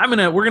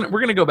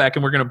gonna go back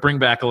and we're gonna bring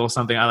back a little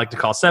something I like to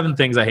call 7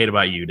 things I hate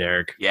about you,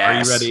 Derek.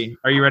 Yes.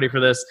 Are you ready for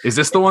this? Is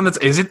this the one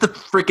is it the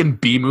freaking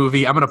B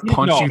movie? I'm gonna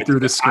punch you through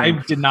the screen.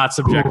 I did not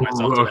subject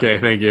myself to okay,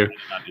 that. Thank you. I did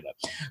not do that.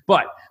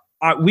 But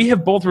we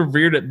have both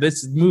revered that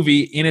this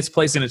movie, in its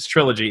place in its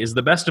trilogy, is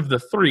the best of the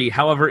 3.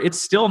 However, it's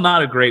still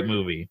not a great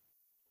movie.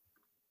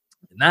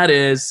 And that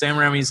is Sam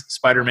Raimi's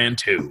Spider-Man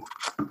 2.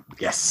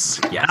 Yes.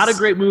 Not a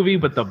great movie,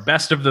 but the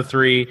best of the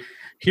 3.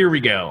 Here we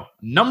go.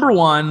 Number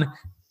 1,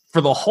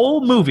 for the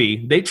whole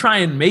movie, they try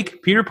and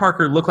make Peter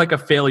Parker look like a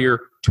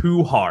failure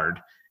too hard.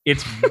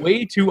 It's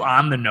way too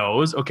on the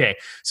nose. Okay,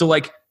 so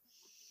like,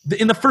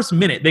 in the first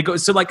minute, they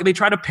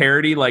try to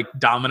parody like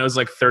Domino's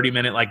like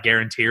 30-minute like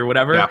guarantee or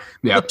whatever.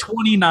 Yeah. A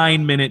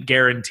 29-minute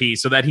guarantee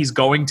so that he's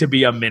going to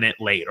be a minute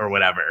late or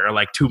whatever, or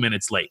like 2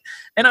 minutes late.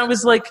 And I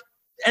was like,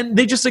 and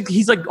they just like,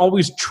 he's like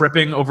always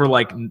tripping over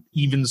like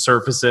even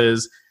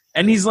surfaces,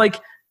 and he's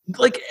like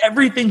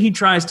everything he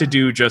tries to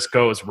do just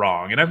goes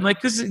wrong. And I'm like,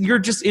 it's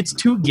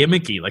too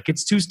gimmicky. Like,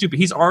 it's too stupid.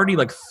 He's already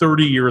like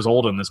 30 years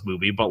old in this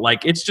movie, but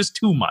like, it's just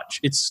too much.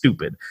 It's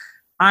stupid.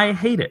 I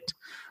hate it.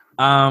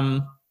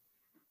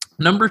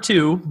 Number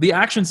 2, the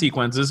action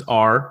sequences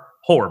are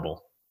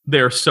horrible.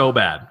 They're so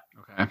bad.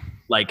 Okay.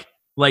 Like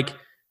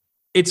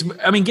it's,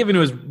 I mean, given it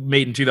was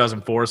made in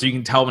 2004, so you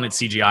can tell when it's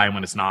CGI and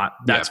when it's not.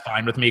 That's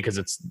fine with me because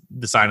it's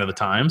the sign of the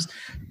times.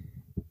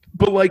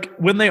 But like,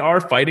 when they are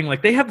fighting,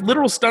 like, they have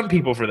literal stunt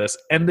people for this,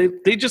 and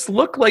they just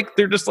look like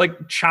they're just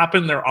like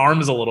chopping their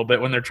arms a little bit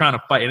when they're trying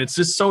to fight, and it's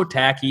just so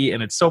tacky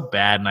and it's so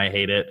bad, and I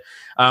hate it.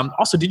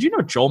 Also, did you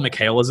know Joel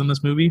McHale is in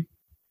this movie?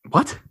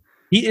 What?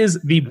 He is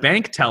the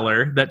bank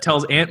teller that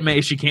tells Aunt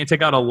May she can't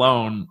take out a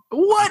loan.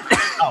 What?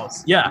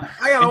 House. Yeah.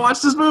 I gotta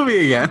watch this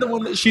movie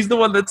again. She's the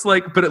one that's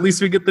like, but at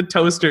least we get the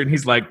toaster. And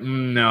he's like,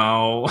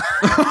 no.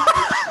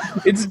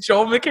 It's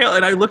Joel McHale.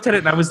 And I looked at it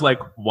and I was like,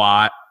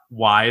 why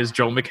is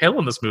Joel McHale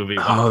in this movie?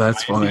 Oh,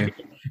 that's funny.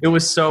 It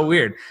was so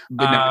weird.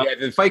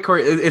 The fight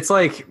court, it's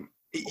like,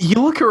 you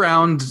look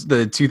around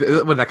when did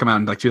that come out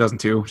in like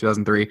 2002,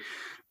 2003,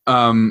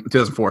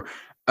 2004.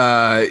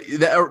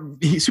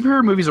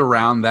 Superhero movies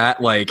around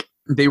that, like,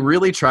 they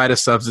really try to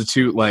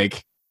substitute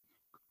like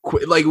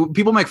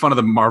people make fun of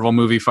the Marvel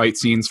movie fight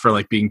scenes for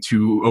like being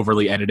too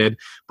overly edited,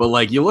 but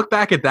like, you look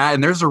back at that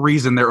and there's a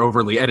reason they're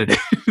overly edited.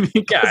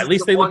 Yeah, at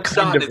least they look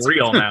kind of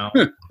real now.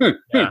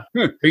 Yeah.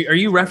 Are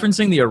you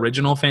referencing the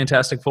original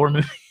Fantastic Four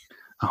movie?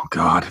 Oh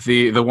God,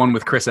 the one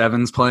with Chris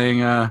Evans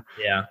playing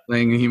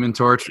playing Human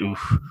Torch.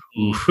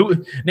 Oof.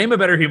 Name a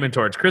better Human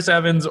Torch, Chris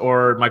Evans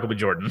or Michael B.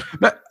 Jordan?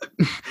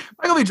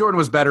 Michael B. Jordan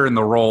was better in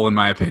the role, in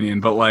my opinion,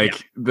 but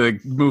like, the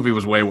movie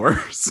was way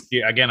worse.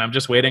 Yeah, again, I'm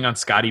just waiting on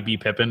Scottie B.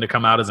 Pippen to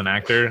come out as an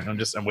actor.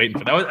 I'm waiting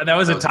for that. That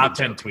was a top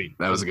 10 tweet.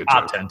 That was a good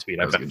top joke. 10 tweet.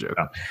 That was a good joke.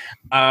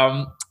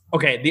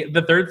 Okay,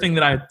 the third thing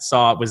that I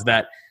saw was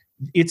that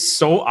it's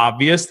so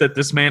obvious that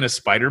this man is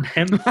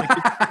Spider-Man. Like,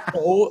 it's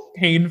so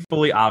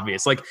painfully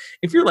obvious. Like,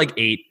 if you're like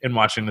 8 and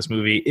watching this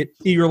movie,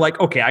 you're like,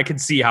 okay, I can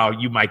see how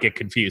you might get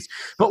confused.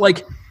 But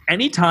like,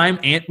 anytime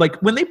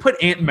when they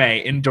put Aunt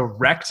May in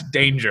direct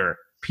danger,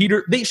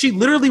 she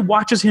literally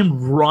watches him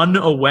run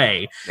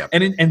away,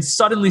 and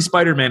suddenly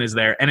Spider-Man is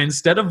there, and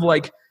instead of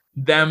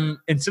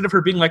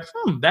her being like,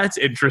 that's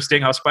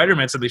interesting how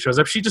Spider-Man suddenly shows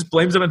up, she just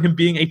blames it on him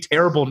being a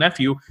terrible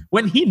nephew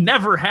when he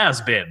never has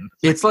been.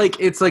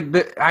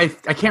 I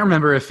can't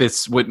remember if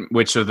it's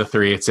which of the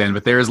 3 it's in,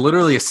 but there is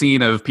literally a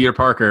scene of Peter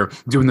Parker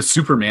doing the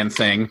Superman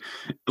thing,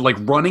 like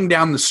running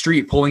down the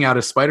street, pulling out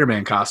his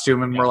Spider-Man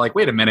costume, and we're like,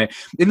 wait a minute.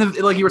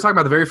 Like you were talking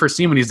about the very first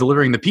scene when he's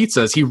delivering the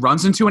pizzas, he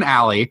runs into an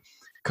alley,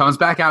 comes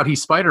back out,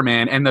 he's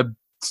Spider-Man, and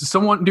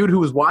dude who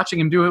was watching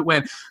him do it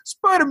went,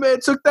 Spider-Man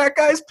took that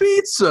guy's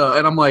pizza,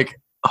 and I'm like,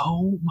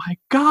 oh my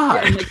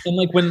god! Yeah,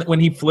 and when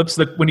he flips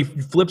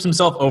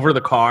himself over the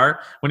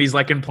car when he's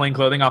like in plain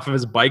clothing off of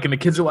his bike, and the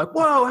kids are like,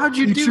 "Whoa, how'd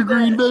you do your that?"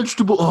 Green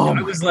vegetable. Oh,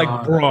 I was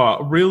like, bro,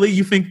 really?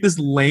 You think this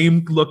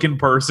lame looking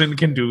person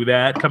can do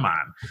that? Come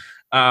on.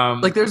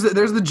 There's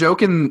the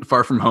joke in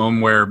Far From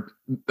Home where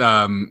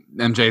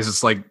MJ's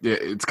just like,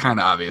 it's kind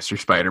of obvious you're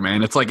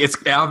Spider-Man. It's like, it's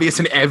obvious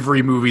in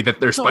every movie that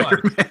they're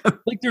Spider-Man.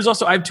 There's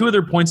also, I have 2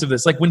 other points of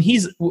this. Like when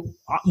he's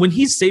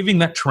saving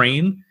that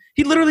train,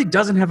 he literally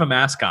doesn't have a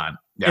mask on.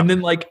 Yeah. And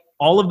then like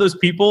all of those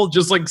people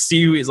just like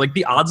see who he's like,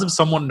 the odds of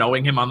someone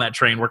knowing him on that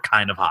train were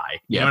kind of high.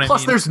 Yeah.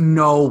 Plus there's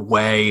no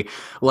way,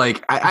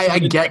 like, I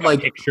get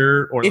like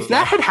picture or if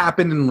that had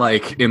happened in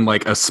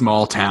a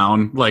small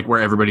town, like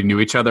where everybody knew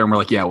each other and we're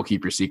like, yeah, we'll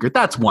keep your secret.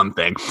 That's one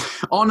thing.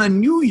 On a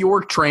New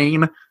York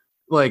train,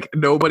 like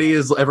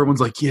everyone's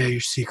like, yeah,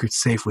 your secret's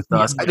safe with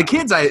us. Yeah.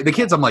 The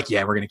kids, I'm like,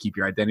 yeah, we're going to keep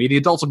your identity. The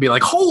adults will be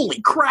like,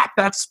 holy crap,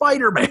 that's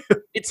Spider-Man.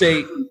 It's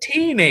a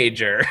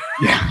teenager.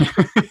 Yeah.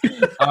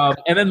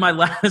 And then my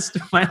last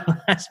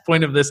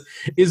point of this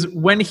is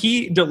when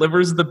he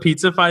delivers the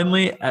pizza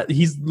finally,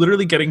 he's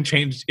literally getting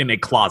changed in a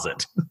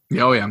closet.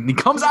 Oh yeah. He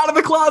comes out of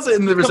the closet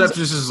and the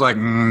receptionist is like,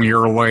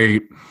 you're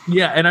late.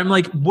 Yeah. And I'm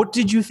like, what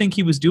did you think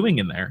he was doing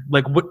in there?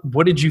 Like,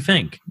 what did you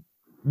think?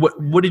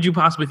 What did you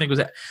possibly think was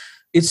that?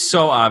 It's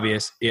so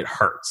obvious. It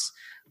hurts.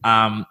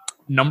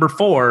 Number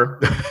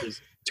 4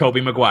 is Tobey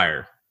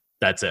Maguire.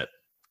 That's it.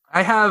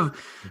 There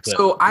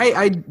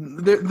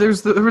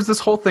was this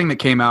whole thing that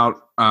came out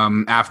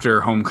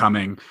after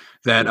Homecoming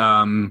that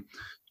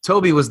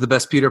Tobey was the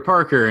best Peter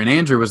Parker and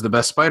Andrew was the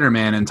best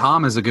Spider-Man and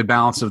Tom is a good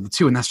balance of the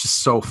 2, and that's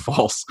just so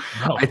false.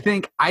 No. I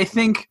think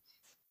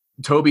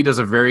Tobey does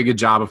a very good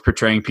job of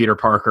portraying Peter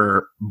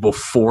Parker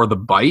before the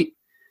bite.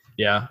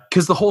 Yeah.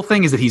 Because the whole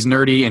thing is that he's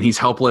nerdy and he's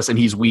helpless and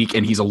he's weak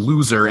and he's a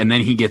loser, and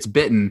then he gets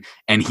bitten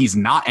and he's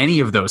not any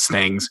of those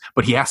things,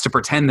 but he has to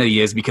pretend that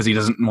he is because he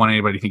doesn't want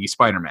anybody to think he's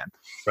Spider-Man.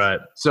 Right.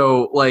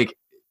 So, like,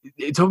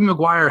 Tobey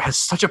Maguire has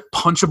such a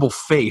punchable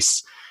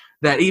face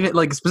that even,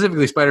 like,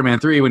 specifically Spider-Man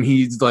 3, when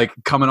he's, like,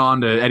 coming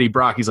on to Eddie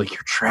Brock, he's like,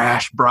 you're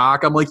trash,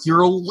 Brock. I'm like,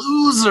 you're a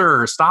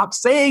loser. Stop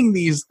saying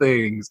these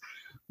things.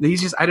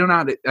 He's just, I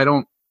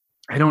don't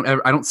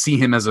see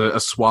him as a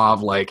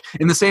suave, like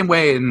in the same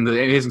way in the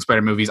Amazing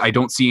Spider movies. I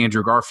don't see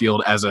Andrew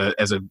Garfield as a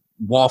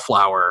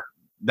wallflower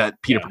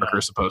that Peter Parker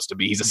is supposed to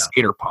be. He's a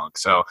skater punk.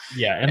 So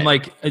yeah, and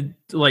like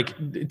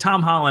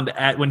Tom Holland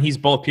when he's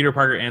both Peter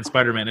Parker and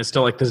Spider-Man is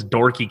still like this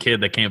dorky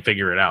kid that can't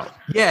figure it out.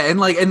 Yeah,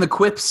 and the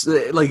quips,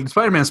 like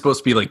Spider-Man is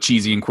supposed to be like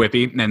cheesy and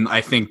quippy, and I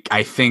think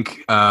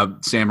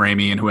Sam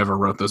Raimi and whoever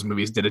wrote those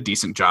movies did a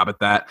decent job at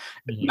that.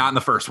 Mm-hmm. Not in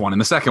the first one. In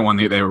the second one,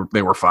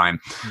 they were fine.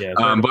 Yeah,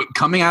 but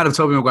coming out of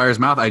Tobey Maguire's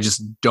mouth, I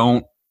just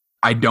don't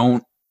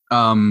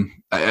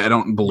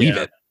believe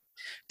it.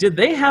 Did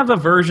they have a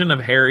version of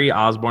Harry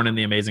Osborn in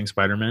The Amazing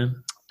Spider-Man?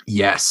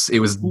 Yes, it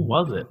was. Who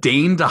was it?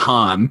 Dane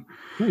DeHaan.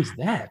 Who is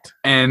that?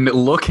 And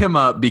look him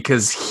up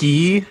because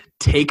he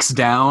takes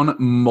down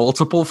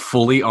multiple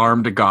fully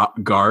armed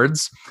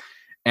guards.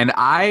 And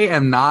I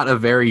am not a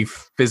very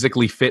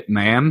physically fit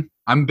man.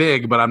 I'm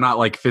big, but I'm not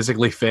like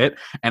physically fit.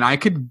 And I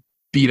could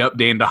beat up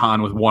Dane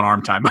DeHaan with one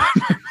arm tied behind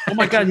my back. Oh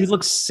my God, he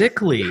looks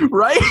sickly.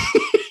 Right?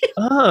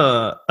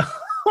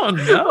 Oh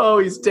no! Oh,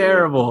 he's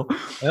terrible.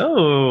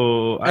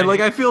 Oh,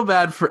 I feel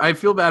bad for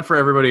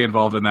everybody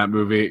involved in that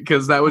movie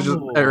because that was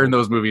or in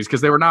those movies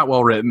because they were not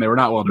well written, they were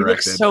not well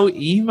directed. So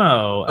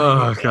emo.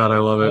 Oh God, I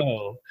love it.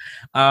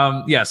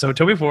 Yeah. So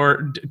Toby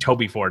 4,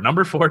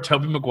 number 4,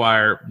 Tobey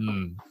Maguire.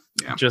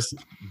 Just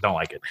don't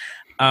like it.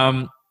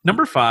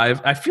 Number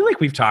 5, I feel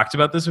like we've talked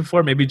about this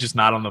before, maybe just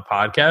not on the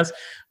podcast.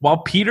 While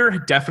Peter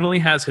definitely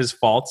has his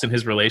faults in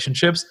his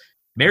relationships,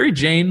 Mary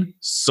Jane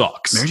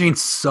sucks. Mary Jane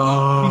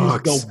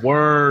sucks. She's the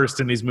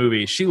worst in these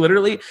movies. She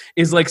literally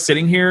is like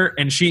sitting here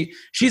and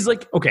she's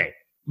like, okay,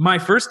 my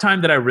first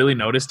time that I really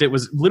noticed it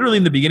was literally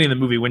in the beginning of the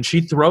movie when she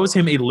throws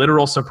him a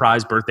literal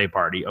surprise birthday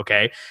party,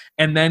 okay?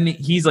 And then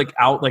he's like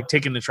out like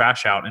taking the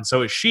trash out and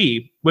so is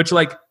she, which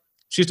like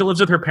she still lives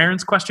with her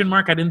parents, ? I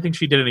didn't think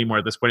she did anymore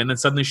at this point. And then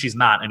suddenly she's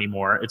not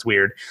anymore. It's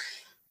weird.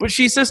 But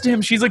she says to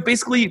him, she's like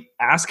basically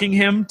asking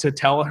him to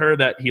tell her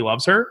that he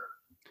loves her.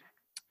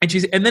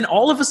 And then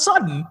all of a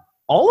sudden,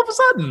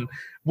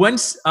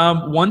 once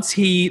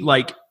he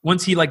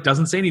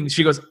doesn't say anything,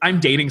 she goes, "I'm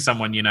dating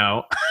someone, you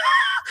know."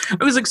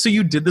 I was like, so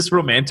you did this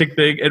romantic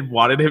thing and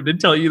wanted him to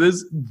tell you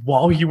this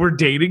while you were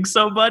dating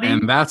somebody?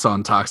 And that's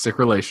on toxic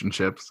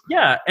relationships.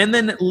 Yeah. And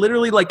then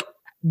literally like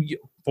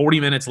 40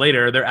 minutes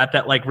later, they're at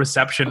that like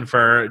reception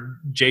for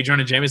J.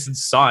 Jonah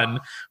Jameson's son,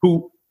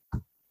 who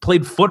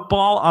played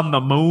football on the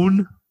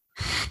moon.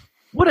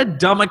 What a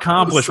dumb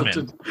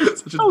accomplishment.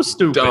 Such so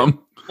stupid.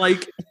 Dumb.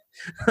 Like,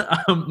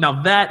 now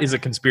that is a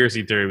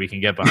conspiracy theory we can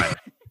get behind.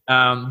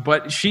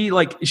 But she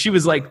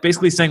was like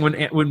basically saying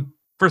when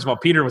first of all,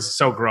 Peter was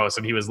so gross,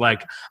 and he was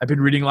like, "I've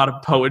been reading a lot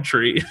of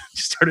poetry."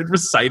 She started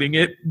reciting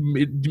it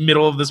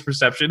middle of this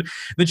reception.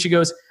 Then she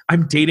goes,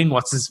 "I'm dating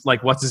what's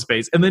his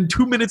face," and then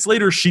 2 minutes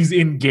later, she's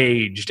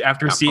engaged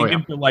after seeing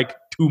him for like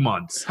 2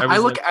 months. I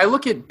look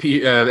at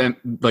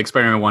like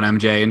Spider-Man 1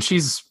 MJ, and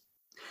she's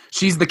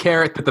the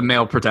carrot that the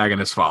male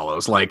protagonist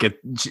follows. Like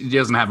she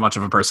doesn't have much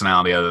of a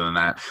personality other than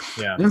that.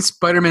 Yeah. Then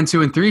Spider-Man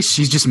 2 and 3,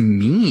 she's just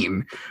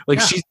mean. Like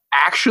she's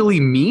actually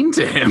mean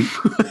to him.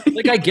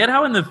 Like I get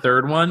how in the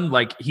third one,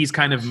 like he's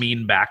kind of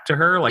mean back to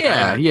her. Like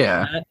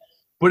yeah.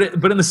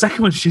 But in the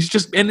second one, she's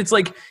just, and it's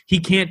like he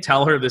can't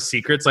tell her the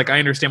secrets. Like I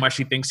understand why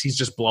she thinks he's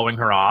just blowing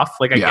her off.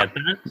 Like I get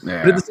that,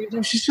 but at the same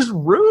time, she's just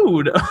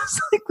rude. I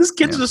was like, this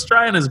kid's just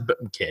trying his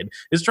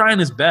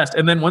best.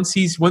 And then once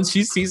she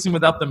sees him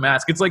without the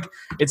mask, it's like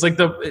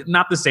the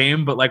not the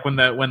same, but like when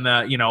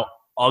the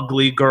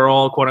ugly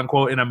girl, quote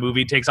unquote, in a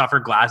movie takes off her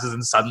glasses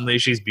and suddenly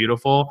she's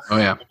beautiful. Oh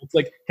yeah, it's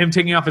like him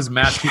taking off his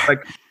mask.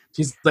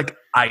 She's like,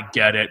 I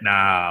get it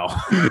now.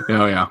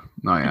 Oh yeah.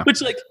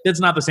 Which like it's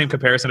not the same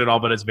comparison at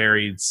all, but it's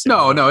very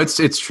similar. No,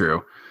 it's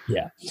true.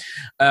 Yeah.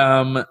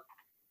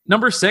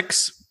 Number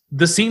 6,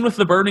 the scene with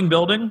the burning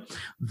building.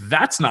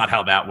 That's not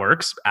how that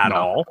works at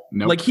all.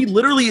 Nope. Like he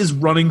literally is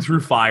running through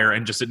fire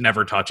and just it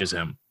never touches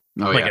him.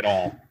 At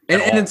all.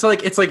 And it's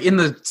like in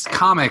the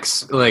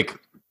comics. Like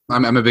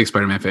I'm a big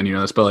Spider-Man fan, you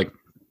know this, but like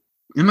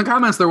in the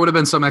comics there would have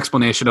been some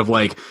explanation of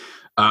like.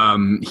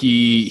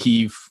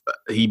 He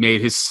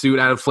made his suit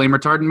out of flame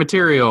retardant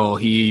material.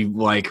 He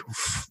like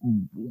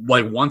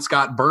once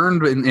got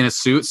burned in his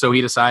suit, so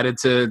he decided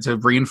to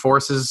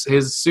reinforce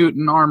his suit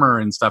and armor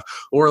and stuff.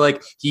 Or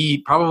like he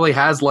probably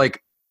has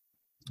like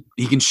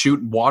he can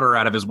shoot water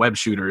out of his web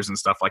shooters and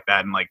stuff like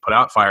that, and like put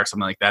out fire or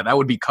something like that. That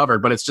would be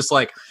covered. But it's just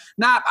like,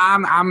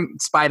 I'm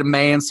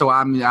Spider-Man, so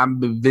I'm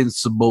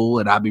invincible,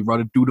 and I'll be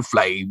running through the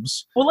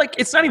flames. Well, like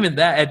it's not even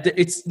that.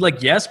 It's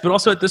like yes, but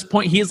also at this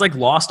point he has like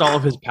lost all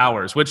of his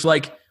powers. Which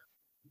like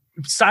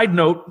side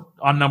note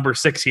on number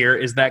 6 here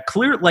is that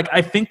clear. Like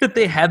I think that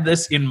they had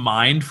this in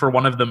mind for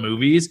one of the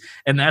movies,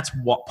 and that's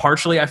what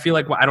partially I feel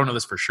like. Well, I don't know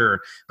this for sure,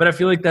 but I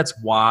feel like that's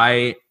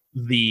why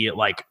the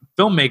like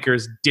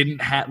filmmakers didn't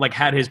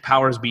had his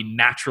powers be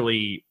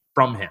naturally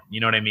from him,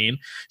 you know what I mean?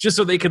 Just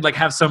so they could like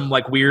have some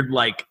like weird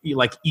like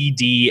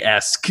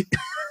ED-esque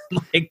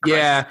like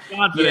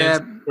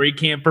confidence where he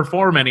can't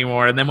perform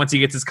anymore, and then once he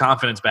gets his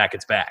confidence back,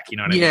 it's back. You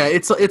know what I mean? Yeah,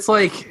 it's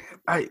like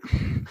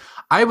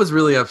I was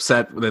really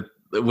upset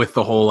with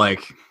the whole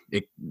like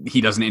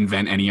he doesn't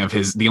invent any of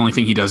his. The only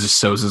thing he does is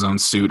sews his own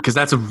suit, because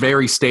that's a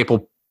very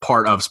staple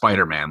part of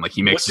Spider-Man. Like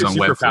he makes his own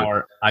web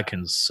fluid. I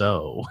can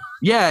sew.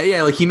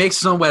 Yeah. Like he makes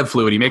his own web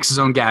fluid. He makes his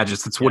own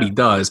gadgets. That's what he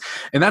does.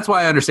 And that's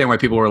why I understand why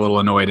people were a little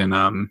annoyed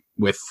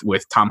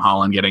with Tom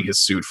Holland getting his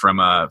suit from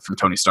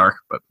Tony Stark.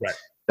 But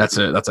that's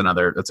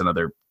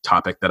another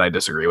topic that I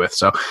disagree with.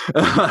 So,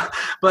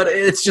 but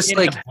it's just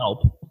like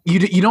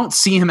you don't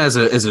see him as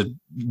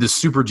the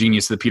super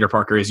genius that Peter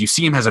Parker is. You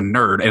see him as a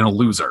nerd and a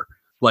loser,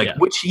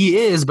 which he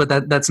is. But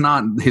that's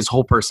not his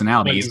whole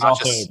personality. But he's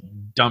also just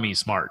dummy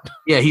smart.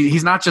 Yeah,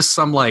 he's not just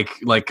some like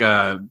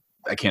I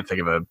can't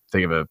think of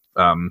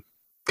a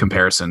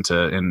comparison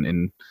to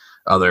in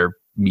other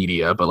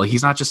media, but like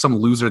he's not just some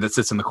loser that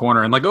sits in the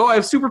corner and like, oh, I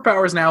have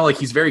superpowers now. Like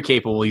he's very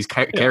capable, he's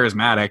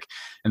charismatic,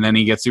 and then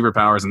he gets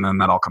superpowers, and then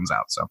that all comes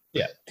out. So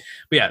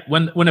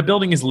when a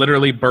building is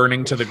literally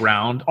burning to the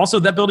ground. Also,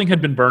 that building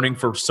had been burning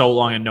for so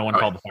long and no one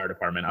called the fire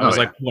department. I was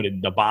like, what,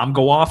 did the bomb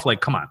go off?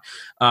 Like, come on.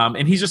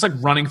 And he's just like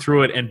running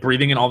through it and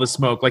breathing in all the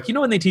smoke. Like, you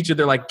know, when they teach you,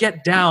 they're like,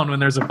 get down when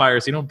there's a fire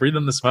so you don't breathe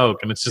in the smoke.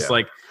 And it's just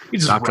like, you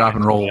just stop, drop,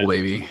 and roll,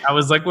 baby. I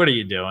was like, what are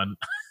you doing?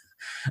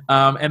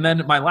 And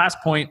then my last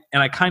point,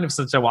 and I kind of,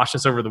 since I watched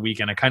this over the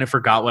weekend, I kind of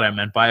forgot what I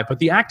meant by it, but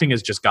the acting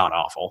is just god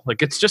awful.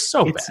 Like it's just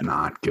so bad. It's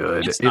not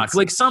good. It's not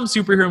like some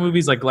superhero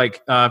movies, like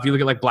if you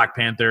look at like Black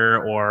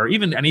Panther or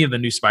even any of the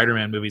new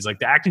Spider-Man movies, like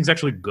the acting's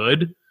actually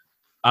good.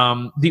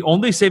 The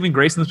only saving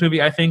grace in this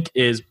movie, I think,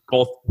 is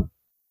both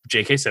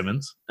J.K.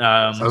 Simmons.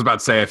 I was about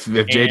to say if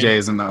JJ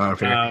isn't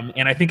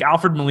and I think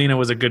Alfred Molina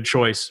was a good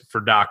choice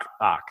for Doc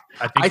Ock.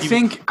 I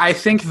think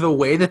the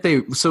way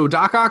that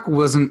Doc Ock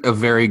wasn't a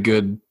very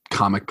good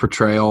comic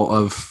portrayal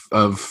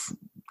of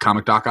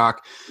comic Doc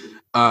Ock.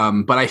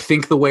 But I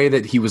think the way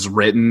that he was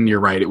written, you're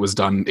right, it was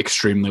done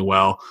extremely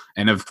well.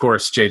 And of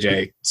course,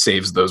 JJ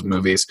saves those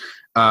movies.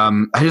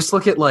 I just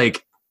look at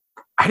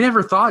I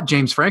never thought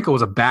James Franco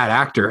was a bad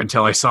actor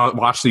until I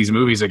watched these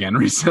movies again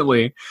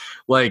recently.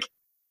 Like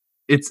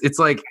it's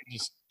like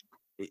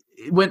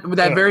when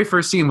that very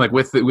first scene, like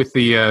with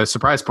the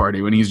surprise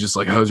party, when he's just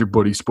like, "How's your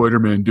buddy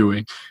Spider-Man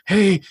doing?"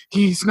 "Hey,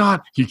 he's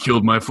not. He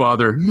killed my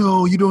father."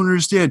 "No, you don't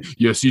understand."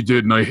 "Yes, he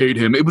did, and I hate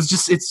him."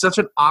 It's such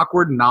an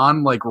awkward,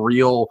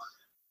 real.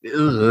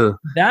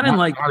 That and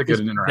like not a good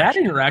interaction. That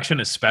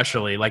interaction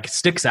especially like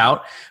sticks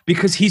out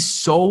because he's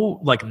so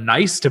like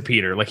nice to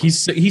Peter. Like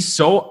he's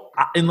so,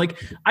 and like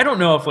I don't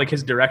know if like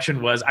his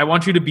direction was, I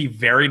want you to be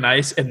very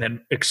nice and then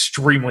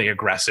extremely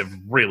aggressive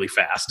really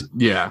fast.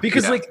 Yeah,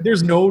 because like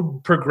there's no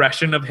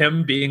progression of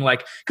him being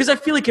like, because I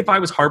feel like if I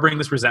was harboring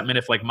this resentment,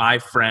 if like my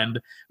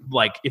friend,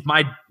 like if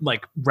my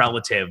like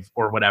relative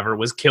or whatever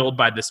was killed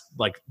by this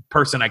like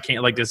person, I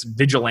can't, like this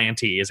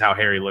vigilante is how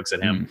Harry looks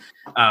at him,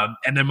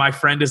 and then my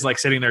friend is like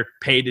sitting there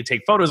paid to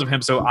take photos of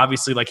him, so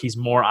obviously like he's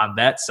more on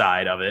that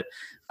side of it.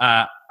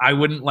 I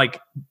wouldn't like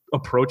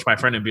approach my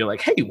friend and be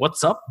like, "Hey,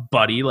 what's up,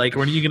 buddy? Like,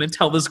 when are you going to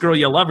tell this girl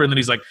you love her?" And then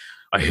he's like,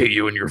 "I hate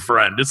you and your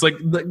friend." It's like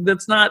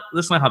that's not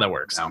how that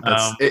works. No,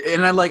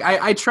 and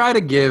I try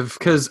to give,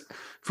 because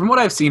from what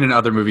I've seen in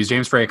other movies,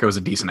 James Franco is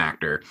a decent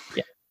actor.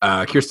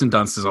 Yeah. Kirsten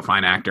Dunst is a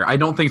fine actor. I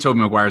don't think Tobey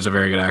Maguire is a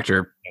very good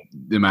actor,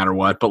 no matter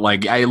what. But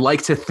like, I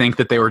like to think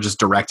that they were just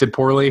directed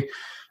poorly.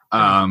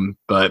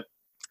 But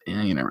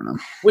yeah, you never know.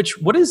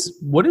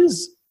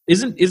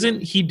 Isn't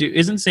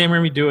Sam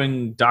Raimi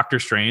doing Doctor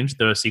Strange,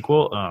 the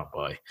sequel? Oh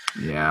boy.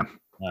 Yeah.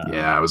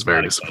 I was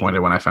very disappointed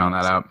when I found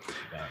that out,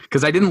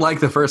 because I didn't like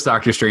the first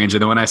Doctor Strange,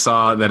 and then when I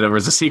saw that it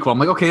was a sequel, I'm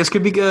like, okay, this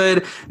could be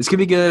good.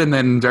 And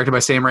then directed by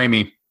Sam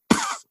Raimi.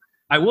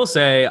 I will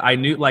say,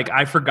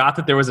 I forgot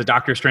that there was a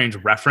Doctor Strange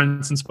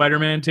reference in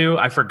Spider-Man 2.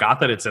 I forgot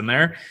that it's in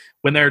there.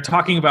 When they're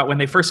talking about when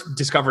they first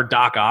discovered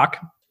Doc Ock,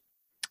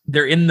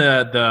 they're in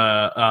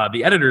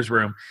the editor's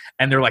room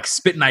and they're like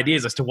spitting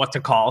ideas as to what to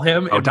call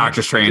him. Oh,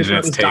 Doctor Strange, and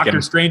it's taken.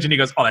 Doctor Strange, and he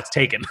goes, "Oh, that's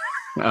taken."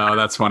 Oh,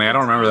 that's funny. I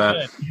don't remember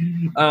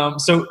that.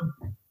 So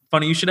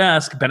funny you should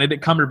ask.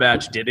 Benedict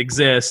Cumberbatch did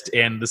exist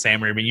in the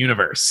Sam Raimi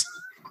universe.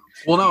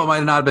 Well, no, it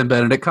might not have been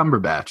Benedict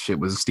Cumberbatch. It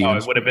was Steven. Oh,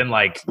 it would have been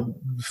like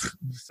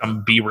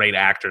some B-rate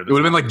actor. It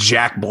would have been like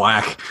Jack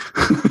Black.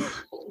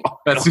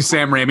 That's who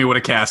Sam Raimi would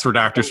have cast for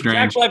Doctor Strange.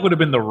 Jack Black would have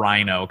been the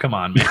Rhino. Come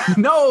on, man.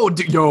 No,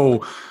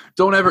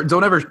 don't ever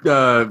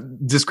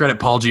discredit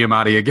Paul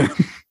Giamatti again.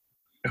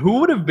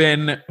 Who would have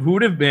been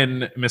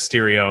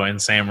Mysterio in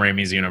Sam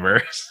Raimi's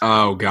universe?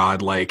 Oh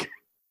God, like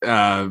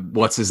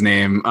what's his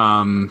name?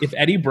 If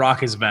Eddie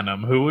Brock is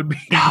Venom, who would be?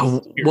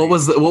 What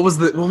was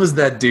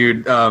that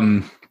dude?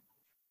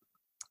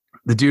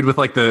 The dude with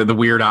like the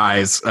weird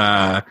eyes.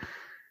 The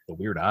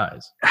weird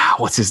eyes.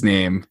 What's his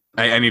name?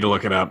 I need to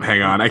look it up.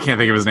 Hang on, I can't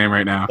think of his name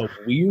right now. The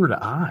weird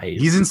eyes.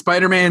 He's in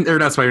Spider-Man, or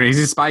not Spider-Man. He's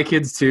in Spy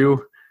Kids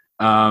 2.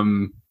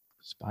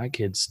 Spy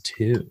Kids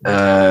 2.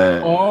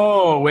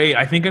 Oh wait,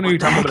 I think I know who you're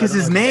talking about. What is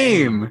his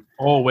name?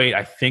 Oh wait,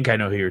 I think I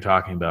know who you're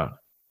talking about.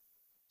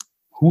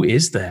 Who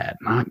is that?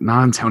 Not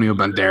Antonio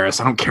Banderas.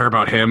 I don't care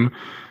about him.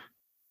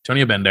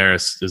 Antonio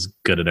Banderas is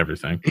good at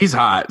everything. He's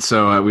hot,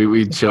 so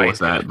we chill with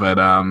that. But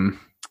I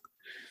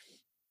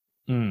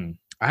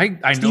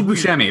Steve know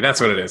Buscemi.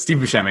 That's what it is. Steve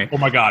Buscemi. Oh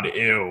my God,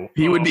 ew.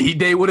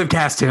 They would have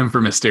cast him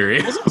for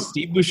Mysterio. Wasn't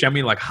Steve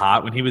Buscemi like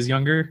hot when he was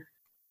younger?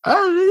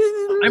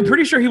 I'm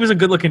pretty sure he was a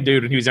good-looking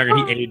dude when he was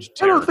younger. He aged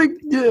terribly. I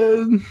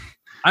don't think.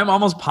 I'm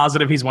almost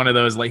positive he's one of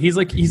those. Like he's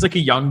like a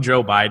young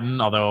Joe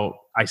Biden. Although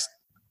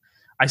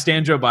I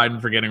stand Joe Biden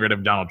for getting rid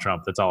of Donald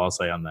Trump. That's all I'll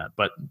say on that.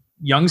 But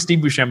young Steve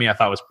Buscemi, I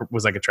thought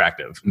was like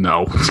attractive.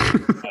 No,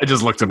 I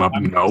just looked him up.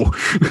 No,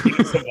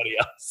 somebody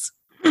else.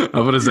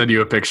 I'm gonna send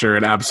you a picture,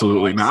 and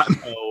absolutely not.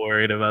 So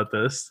worried about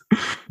this.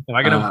 Am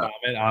I gonna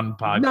vomit on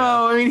podcast?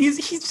 No, I mean he's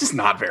just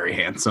not very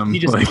handsome. He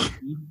just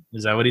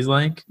is that what he's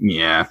like?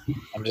 Yeah.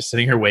 I'm just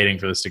sitting here waiting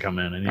for this to come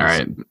in. And all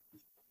right.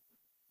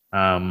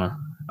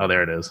 Oh,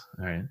 there it is.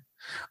 All right.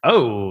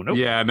 Oh, nope.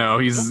 Yeah, no,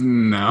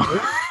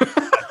 no.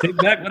 Take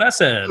back what I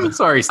said.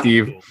 Sorry,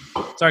 Steve.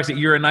 Sorry, Steve.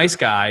 You're a nice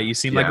guy. You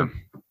seem like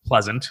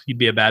pleasant. You'd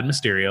be a bad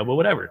Mysterio, but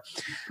whatever.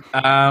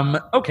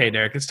 Okay,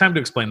 Derek, it's time to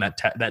explain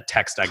that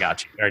text I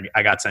got you. Or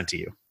I got sent to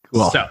you.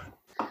 Cool. So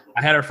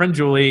I had our friend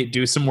Julie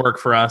do some work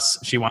for us.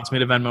 She wants me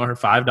to Venmo her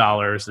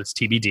 $5. That's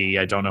TBD.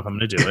 I don't know if I'm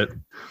going to do it.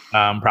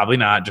 Probably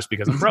not, just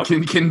because I'm broke.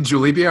 Can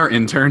Julie be our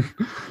intern?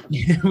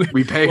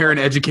 We pay her an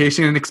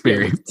education and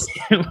experience.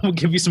 We'll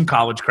give you some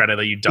college credit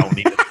that you don't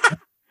need.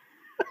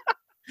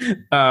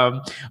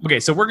 Okay,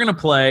 so we're gonna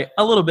play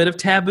a little bit of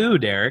Taboo,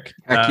 Derek.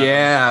 Heck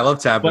yeah, I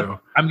love Taboo. But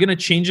I'm gonna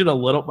change it a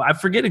little. I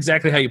forget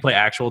exactly how you play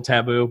actual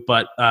Taboo,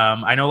 but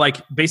I know, like,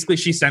 basically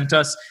she sent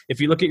us,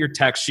 if you look at your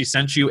text, she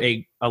sent you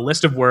a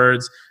list of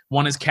words.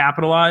 One is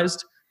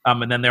capitalized,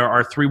 and then there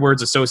are 3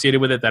 words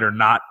associated with it that are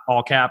not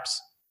all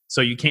caps.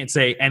 So you can't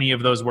say any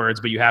of those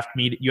words, but you have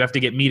to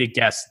get me to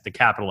guess the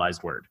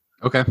capitalized word.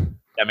 Okay,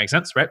 that makes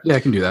sense, right? Yeah, I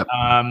can do that.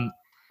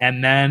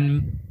 And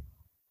then,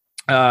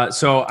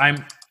 so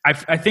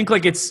I think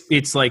like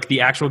it's like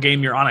the actual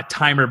game. You're on a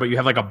timer, but you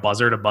have like a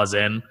buzzer to buzz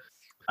in.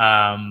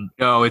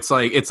 No, it's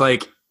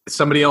like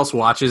somebody else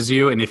watches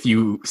you, and if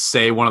you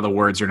say one of the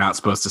words you're not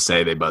supposed to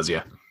say, they buzz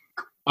you.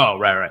 Oh,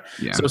 right.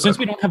 Yeah, so since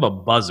we don't have a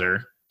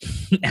buzzer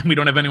and we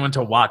don't have anyone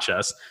to watch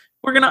us,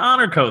 We're going to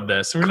honor code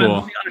this. We're going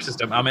Cool. to do the honor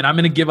system. I mean, I'm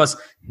going to give us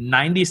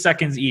 90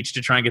 seconds each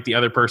to try and get the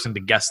other person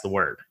to guess the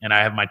word. And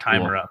I have my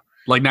timer up.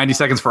 Like 90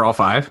 seconds for all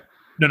 5?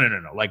 No.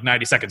 Like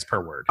 90 seconds per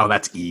word. Oh,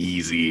 that's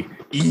easy.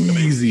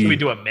 Easy. Should we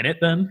do a minute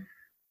then?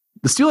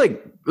 Let's do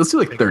like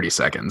 30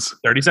 seconds.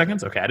 30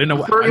 seconds? Okay. I didn't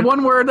know. For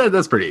one word,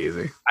 that's pretty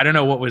easy. I don't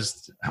know what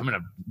was. I'm going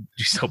to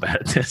do so bad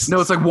at this.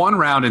 No, it's like one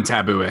round in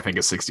Taboo, I think,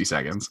 is 60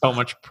 seconds. So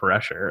much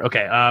pressure.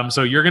 Okay.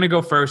 So you're going to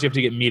go first. You have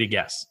to get me to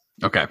guess.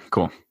 Okay,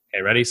 cool.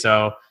 Okay, ready?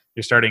 So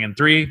you're starting in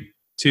 3,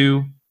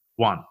 2,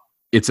 1.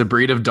 It's a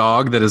breed of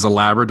dog that is a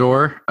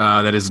Labrador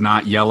that is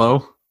not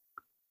yellow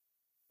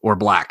or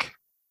black.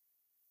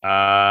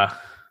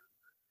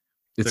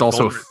 It's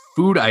also a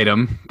food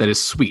item that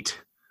is sweet.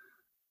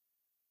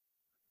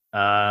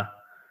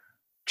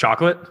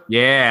 Chocolate?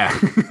 Yeah.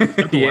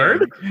 That's the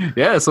word?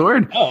 Yeah, it's the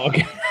word. Oh,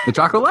 okay. The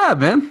chocolate lab,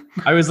 man.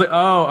 I was like,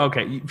 oh,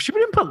 okay. She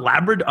didn't put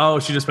Labrador. Oh,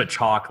 she just put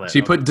chocolate.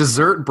 She put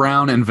dessert,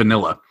 brown, and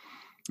vanilla.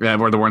 Yeah,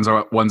 were the ones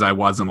I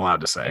wasn't allowed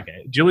to say.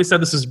 Okay. Julie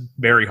said this is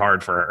very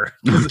hard for her.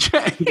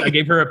 Okay. I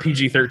gave her a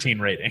PG-13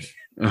 rating.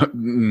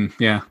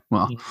 Yeah,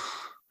 well.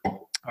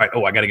 All right.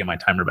 Oh, I got to get my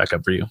timer back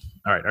up for you.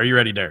 All right. Are you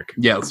ready, Derek?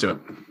 Yeah, let's do it.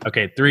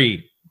 Okay.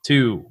 3,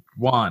 2,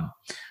 1.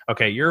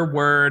 Okay. Your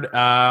word,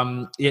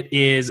 it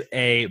is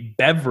a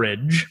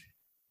beverage.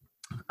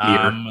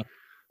 Beer.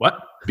 What?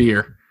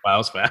 Beer. Wow, that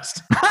was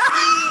fast.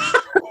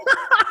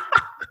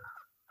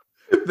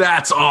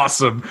 That's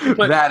awesome.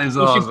 That is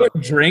awesome. She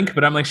put drink,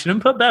 but I'm like, she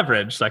didn't put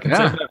beverage, so I can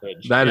say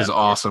beverage. That is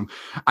awesome.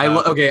 I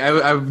just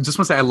want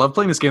to say I love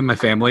playing this game with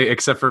my family,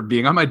 except for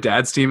being on my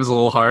dad's team is a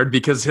little hard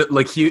because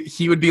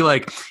he would be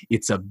like,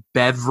 it's a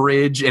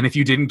beverage, and if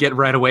you didn't get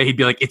right away, he'd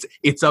be like,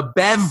 it's a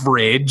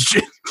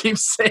beverage. Keep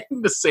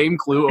saying the same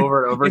clue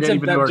over and over again,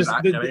 even though we're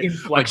not getting it.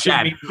 Inflection.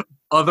 Dad,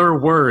 other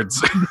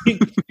words.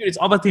 Dude, it's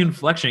all about the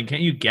inflection.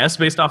 Can't you guess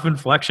based off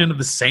inflection of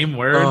the same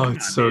word? Oh,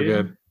 it's so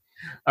good.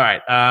 All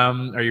right.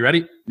 Are you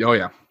ready? Oh,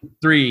 yeah.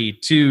 3,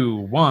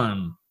 2,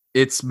 1.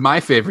 It's my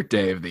favorite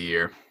day of the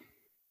year.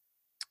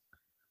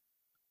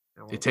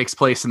 It takes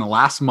place in the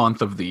last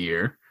month of the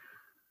year.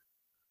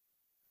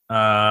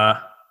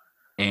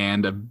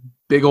 And a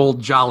big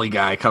old jolly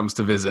guy comes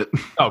to visit.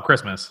 Oh,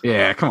 Christmas.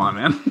 Yeah, come on,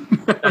 man.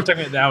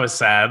 That was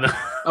sad.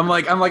 I'm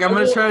going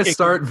to try to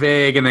start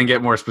vague and then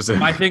get more specific.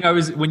 My thing,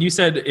 when you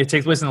said it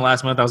takes place in the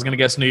last month, I was going to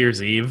guess New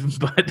Year's Eve,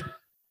 but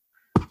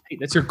hey,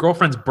 that's your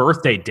girlfriend's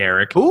birthday,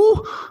 Derek.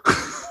 Ooh.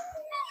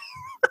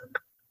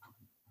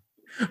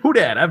 Who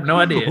dat? I have no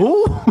idea.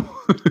 Ooh. All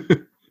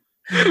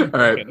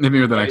right, hit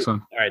me with the next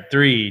one. All right,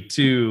 3,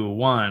 2,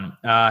 1.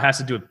 Has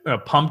to do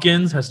with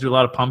pumpkins. Has to do a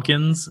lot of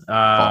pumpkins.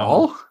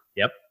 Fall?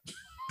 Yep.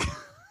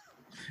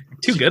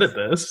 Too good at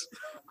this.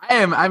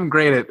 I'm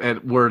great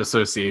at word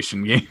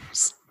association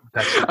games.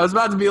 I was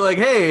about to be like,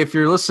 hey, if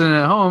you're listening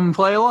at home,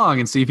 play along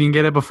and see if you can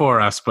get it before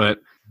us, but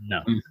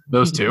no,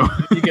 those two.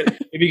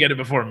 if you get it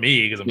before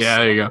me, because I'm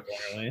there you go.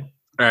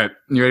 All right,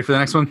 you ready for the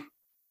next one?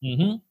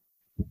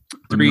 Mm-hmm.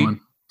 3,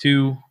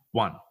 2,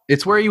 1.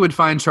 It's where you would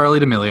find Charlie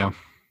D'Amelio.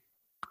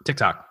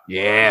 TikTok.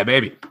 Yeah,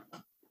 baby.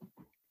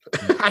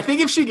 I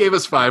think if she gave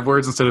us 5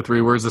 words instead of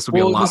 3 words, this would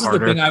be a lot harder. This is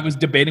the thing. I was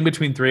debating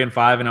between 3 and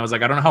 5, and I was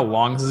like, I don't know how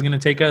long this is going to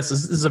take us.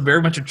 This is a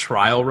very much a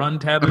trial run,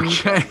 Taboo.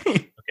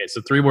 Okay,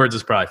 so 3 words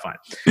is probably fine.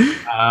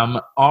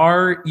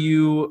 Are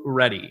you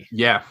ready?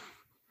 Yeah.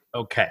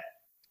 Okay.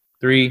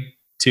 3,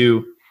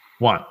 2,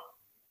 1.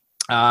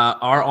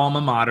 Our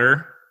alma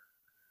mater.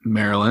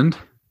 Maryland.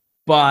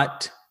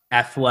 But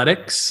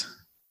athletics.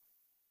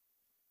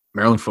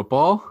 Maryland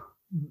football.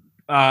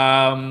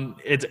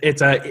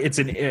 It's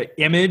an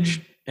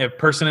image, a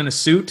person in a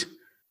suit.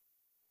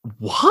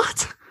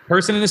 What?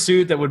 Person in a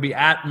suit that would be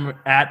at.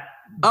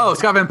 Oh,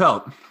 Scott Van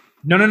Pelt.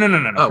 No.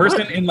 Oh,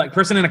 person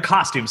in a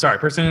costume. Sorry,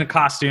 person in a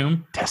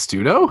costume.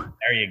 Testudo.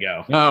 There you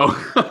go.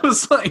 Oh, I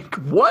was like,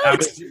 what?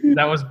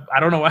 That was. I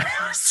don't know why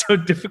it was so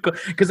difficult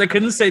because I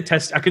couldn't say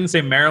I couldn't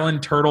say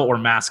Maryland turtle or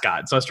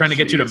mascot. So I was trying to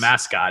get you to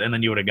mascot, and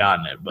then you would have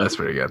gotten it. But that's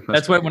pretty good.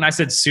 That's why when I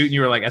said suit and you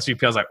were like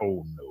SVP, I was like,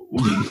 oh no.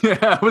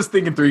 Yeah, I was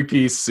thinking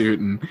 3-piece suit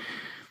and.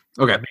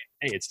 Okay. I mean,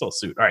 hey, it's still a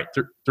suit. All right,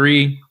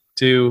 3,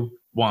 2,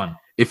 1.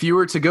 If you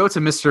were to go to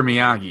Mr.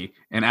 Miyagi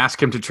and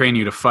ask him to train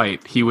you to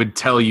fight, he would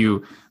tell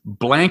you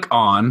blank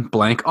on,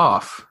 blank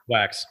off.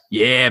 Wax.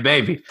 Yeah,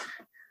 baby.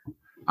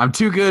 I'm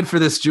too good for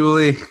this,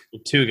 Julie.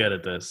 You're too good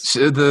at this.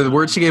 The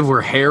words she gave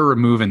were hair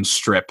removing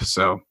strip.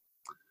 So,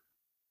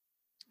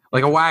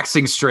 like a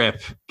waxing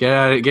strip.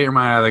 Get your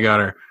mind out of the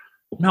gutter.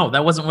 No,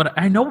 that wasn't what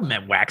I know. It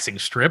meant waxing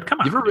strip.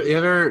 Come on. You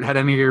ever had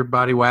any of your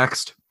body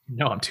waxed?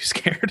 No, I'm too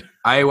scared.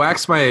 I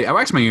waxed my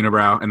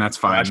unibrow, and that's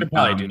fine. I should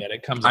probably do that.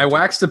 It comes. I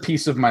waxed a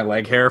piece of my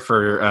leg hair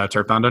for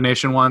Turpthon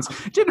donation once.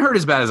 It didn't hurt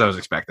as bad as I was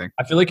expecting.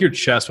 I feel like your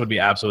chest would be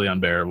absolutely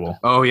unbearable.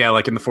 Oh yeah,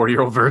 like in the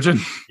 40-year-old virgin.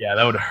 Yeah,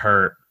 that would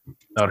hurt.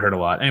 That would hurt a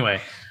lot.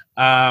 Anyway,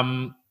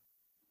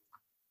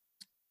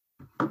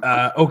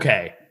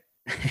 okay,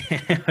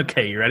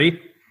 okay, you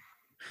ready?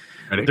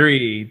 Ready?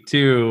 3,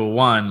 2,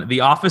 1. The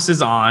Office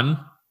is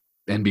on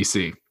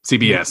NBC,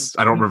 CBS.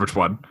 I don't remember which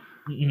one.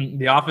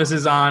 The Office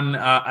is on.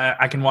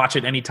 I can watch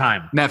it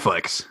anytime.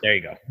 Netflix. There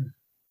you go.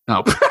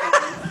 Oh.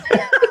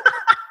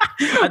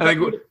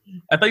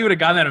 I thought you would have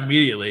gotten that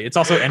immediately. It's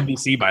also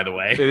NBC, by the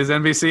way. It is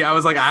NBC. I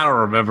was like, I don't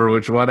remember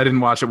which one. I didn't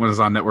watch it when it was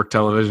on network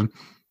television.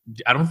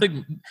 I don't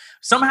think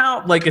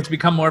somehow like it's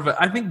become more of a.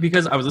 I think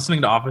because I was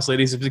listening to Office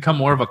Ladies, it's become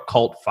more of a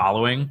cult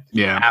following.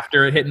 Yeah.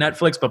 After it hit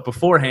Netflix, but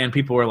beforehand,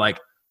 people were like,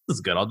 "This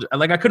is good."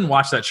 I couldn't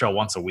watch that show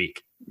once a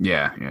week.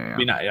 Yeah. I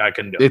mean, I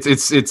couldn't do it.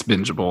 It's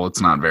bingeable. It's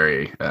not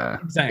very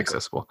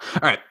accessible.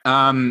 All right.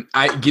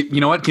 You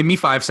know what? Give me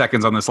 5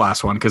 seconds on this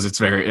last one because it's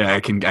very. I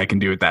can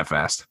do it that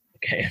fast.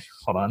 Okay,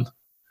 hold on.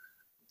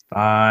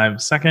 5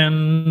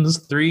 seconds.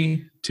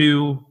 3,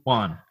 2,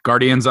 1.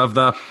 Guardians of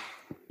the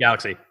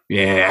Galaxy.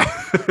 Yeah.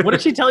 What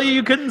did she tell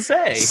you couldn't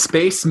say?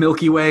 Space,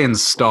 Milky Way, and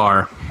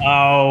Star.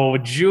 Oh,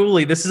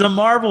 Julie, this is a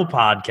Marvel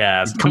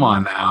podcast. Come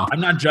on now. I'm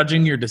not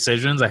judging your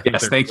decisions.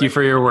 Yes, thank you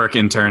for your work,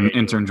 intern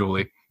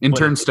Julie.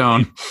 Intern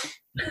Stone.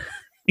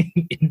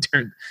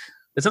 Intern.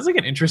 It sounds like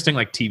an interesting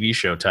like TV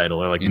show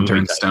title or like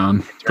Intern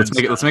Stone.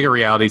 Let's make a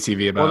reality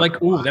TV about. Or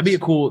like, ooh, that'd be a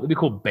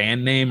cool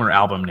band name or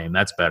album name.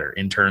 That's better.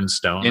 Intern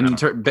Stone.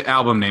 The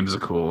album name is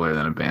cooler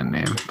than a band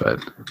name, but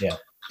yeah.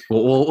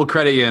 We'll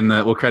credit you in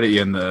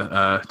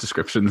the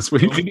description this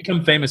week. When we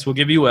become famous, we'll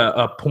give you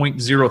a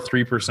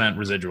 0.03%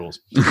 residuals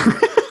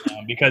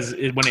because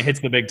when it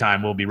hits the big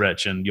time, we'll be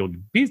rich and you'll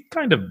be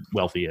kind of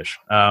wealthy-ish.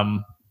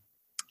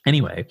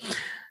 Anyway,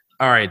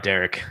 all right,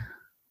 Derek.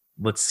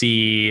 Let's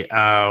see.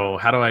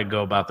 How do I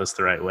go about this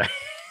the right way?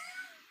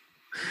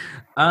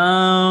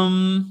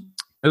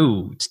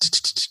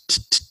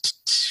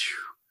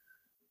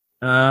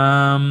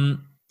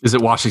 Is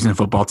it Washington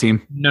football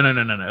team? No.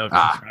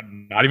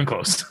 Not even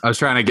close. I was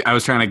trying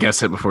to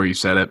guess it before you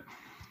said it.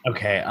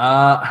 Okay.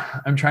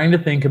 I'm trying to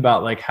think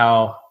about like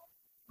how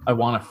I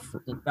want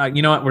to.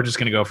 You know what? We're just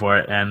gonna go for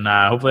it, and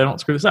hopefully I don't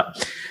screw this up.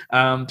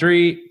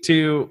 3,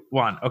 2,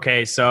 1.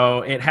 Okay,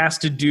 so it has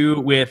to do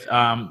with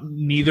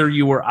neither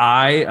you or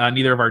I,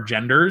 neither of our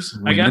genders.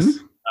 Women? I guess.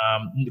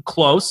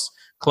 Close.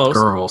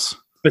 Girls.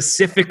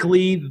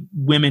 Specifically,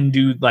 women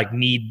do like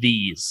need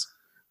these.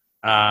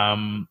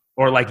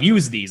 Or like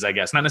use these, I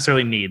guess. Not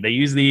necessarily need. They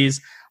use these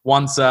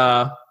once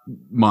a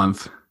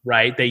month.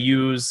 Right? They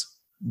use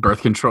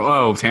birth control.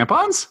 Oh,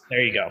 tampons?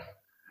 There you go.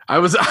 I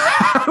was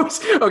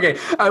okay.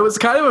 I was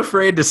kind of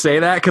afraid to say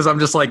that because I'm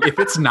just like, if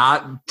it's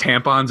not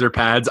tampons or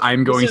pads,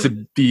 I'm going to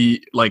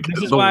be like.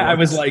 This is why I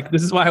was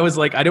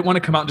like, I didn't want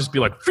to come out and just be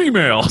like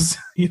females.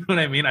 You know what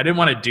I mean? I didn't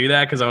want to do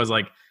that because I was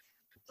like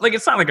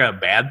it's not like a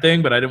bad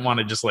thing, but I didn't want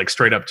to just like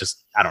straight up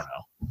just I don't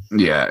know.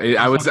 Yeah,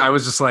 I was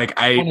just like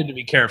I wanted to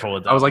be careful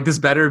with that. I was like, this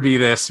better be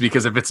this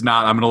because if it's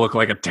not, I'm gonna look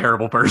like a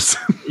terrible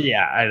person.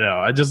 Yeah, I know.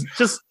 I just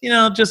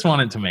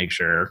wanted to make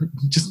sure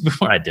just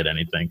before I did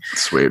anything.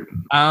 Sweet.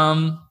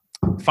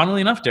 Funnily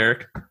enough,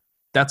 Derek,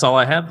 that's all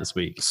I have this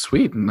week.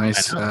 Sweet,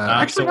 nice.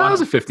 Actually, that was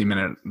a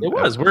 50-minute. It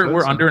was.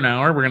 We're under an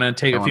hour. We're gonna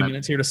take a few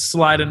minutes here to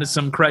slide into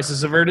some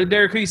crisis averted.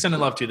 Derek, who are you sending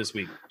love to this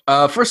week?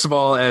 First of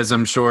all, as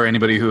I'm sure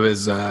anybody who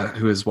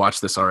has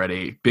watched this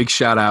already, big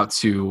shout out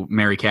to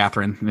Mary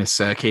Catherine, Miss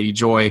Katie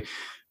Joy,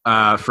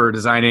 for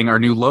designing our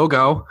new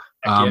logo.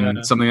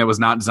 Something that was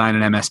not designed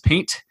in MS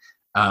Paint.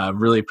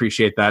 Really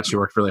appreciate that. She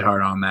worked really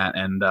hard on that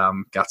and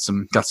got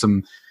some.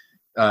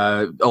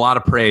 A lot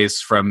of praise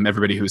from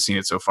everybody who's seen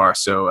it so far.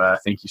 So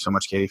thank you so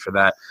much, Katie, for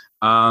that.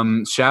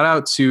 Shout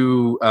out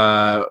to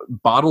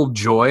Bottled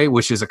Joy,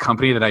 which is a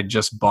company that I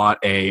just bought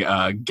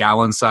a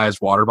gallon-sized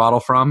water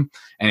bottle from,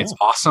 and it's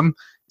awesome,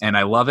 and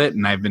I love it,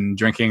 and I've been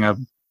drinking a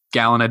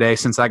gallon a day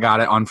since I got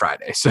it on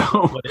Friday. So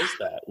what is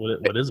that?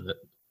 What is it?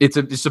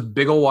 It's a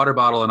big old water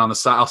bottle, and on the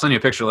side, I'll send you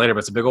a picture later, but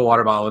it's a big old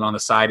water bottle, and on the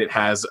side it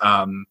has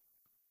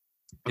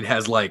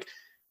like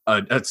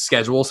a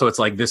schedule, so it's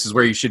like this is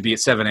where you should be at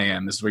 7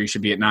 a.m. This is where you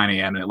should be at 9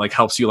 a.m. and it like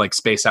helps you like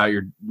space out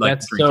your like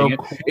That's drinking so it.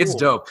 Cool. It's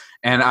dope,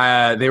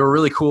 and they were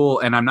really cool.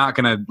 And I'm not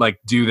gonna like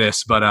do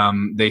this, but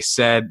they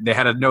said they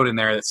had a note in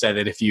there that said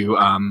that if you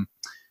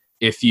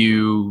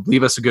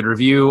leave us a good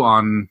review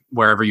on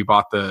wherever you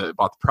bought the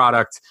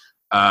product,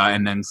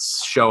 and then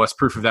show us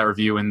proof of that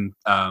review and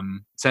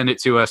send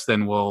it to us,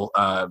 then we'll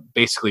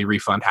basically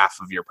refund half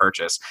of your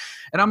purchase.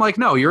 And I'm like,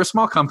 no, you're a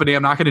small company.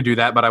 I'm not going to do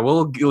that, but I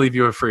will leave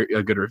you a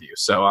good review.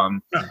 So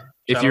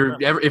if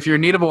you're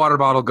in need of a water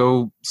bottle,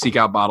 go seek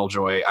out Bottle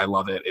Joy. I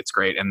love it. It's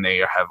great. And they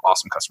have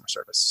awesome customer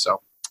service.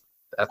 So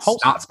that's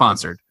not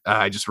sponsored.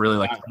 I just really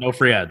like no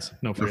free ads.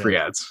 No free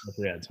ads.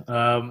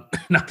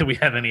 Not that we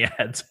have any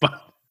ads, but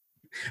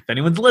if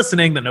anyone's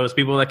listening that knows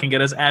people that can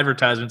get us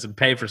advertisements and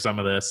pay for some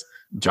of this,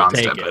 John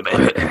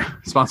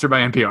sponsored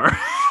by NPR.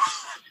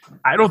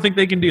 I don't think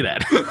they can do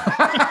that.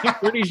 I'm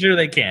pretty sure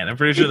they can. I'm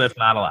pretty sure that's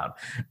not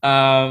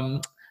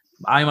allowed.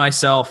 I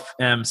myself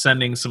am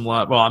sending some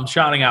love. Well, I'm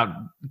shouting out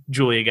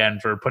Julie again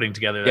for putting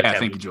together that. Yeah,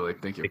 thank you, Julie.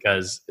 Thank you.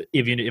 Because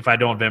if I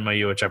don't Venmo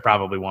you, which I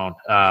probably won't,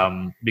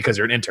 because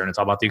you're an intern, it's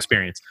all about the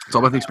experience. It's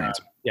all about the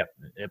experience. Yeah,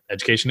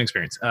 education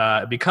experience.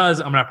 Because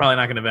I'm probably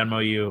not going to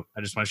Venmo you.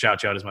 I just want to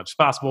shout you out as much as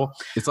possible.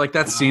 It's like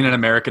that scene in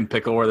American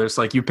Pickle where there's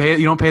like you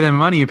don't pay them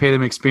money, you pay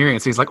them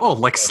experience. He's like, oh,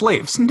 like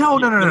slaves. No.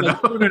 They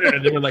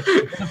were like,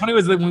 the funny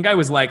was that one guy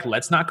was like,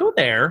 let's not go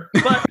there,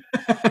 but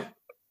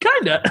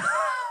Kinda.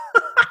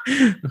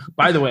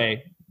 By the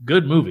way,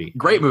 good movie.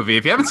 Great movie.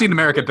 If you haven't seen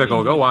American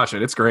Pickle, go watch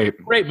it. It's great.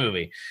 Great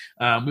movie.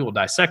 We will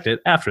dissect it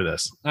after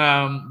this.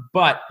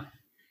 But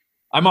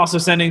I'm also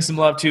sending some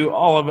love to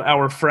all of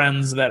our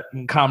friends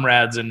and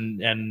comrades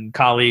and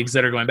colleagues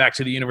that are going back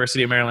to the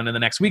University of Maryland in the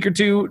next week or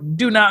two.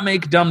 Do not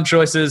make dumb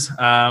choices.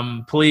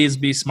 Please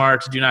be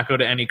smart. Do not go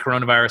to any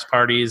coronavirus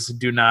parties.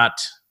 Don't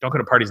go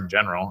to parties in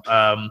general.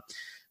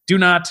 Do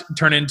not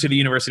turn into the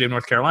University of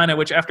North Carolina,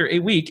 which after a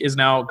week is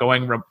now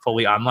going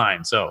fully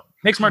online. So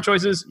make smart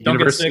choices. Don't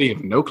University get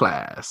sick. of no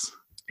class.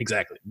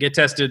 Exactly. Get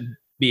tested.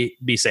 Be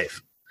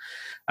safe.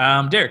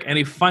 Derek,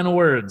 any final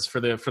words for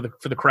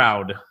the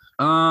crowd?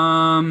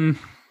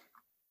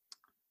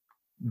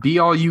 Be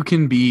all you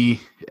can be,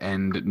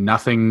 and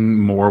nothing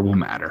more will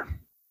matter.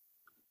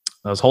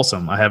 That was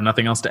wholesome. I have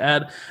nothing else to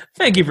add.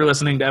 Thank you for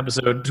listening to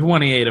episode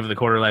 28 of the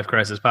Quarter Life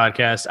Crisis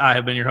podcast. I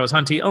have been your host,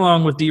 Hunty,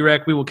 along with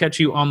DWreck. We will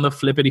catch you on the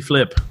flippity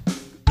flip.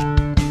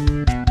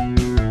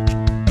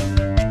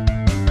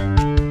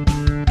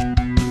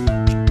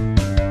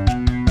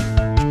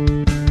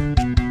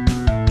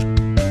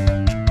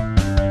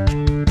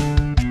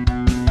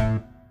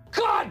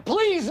 God,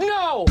 please,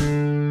 no!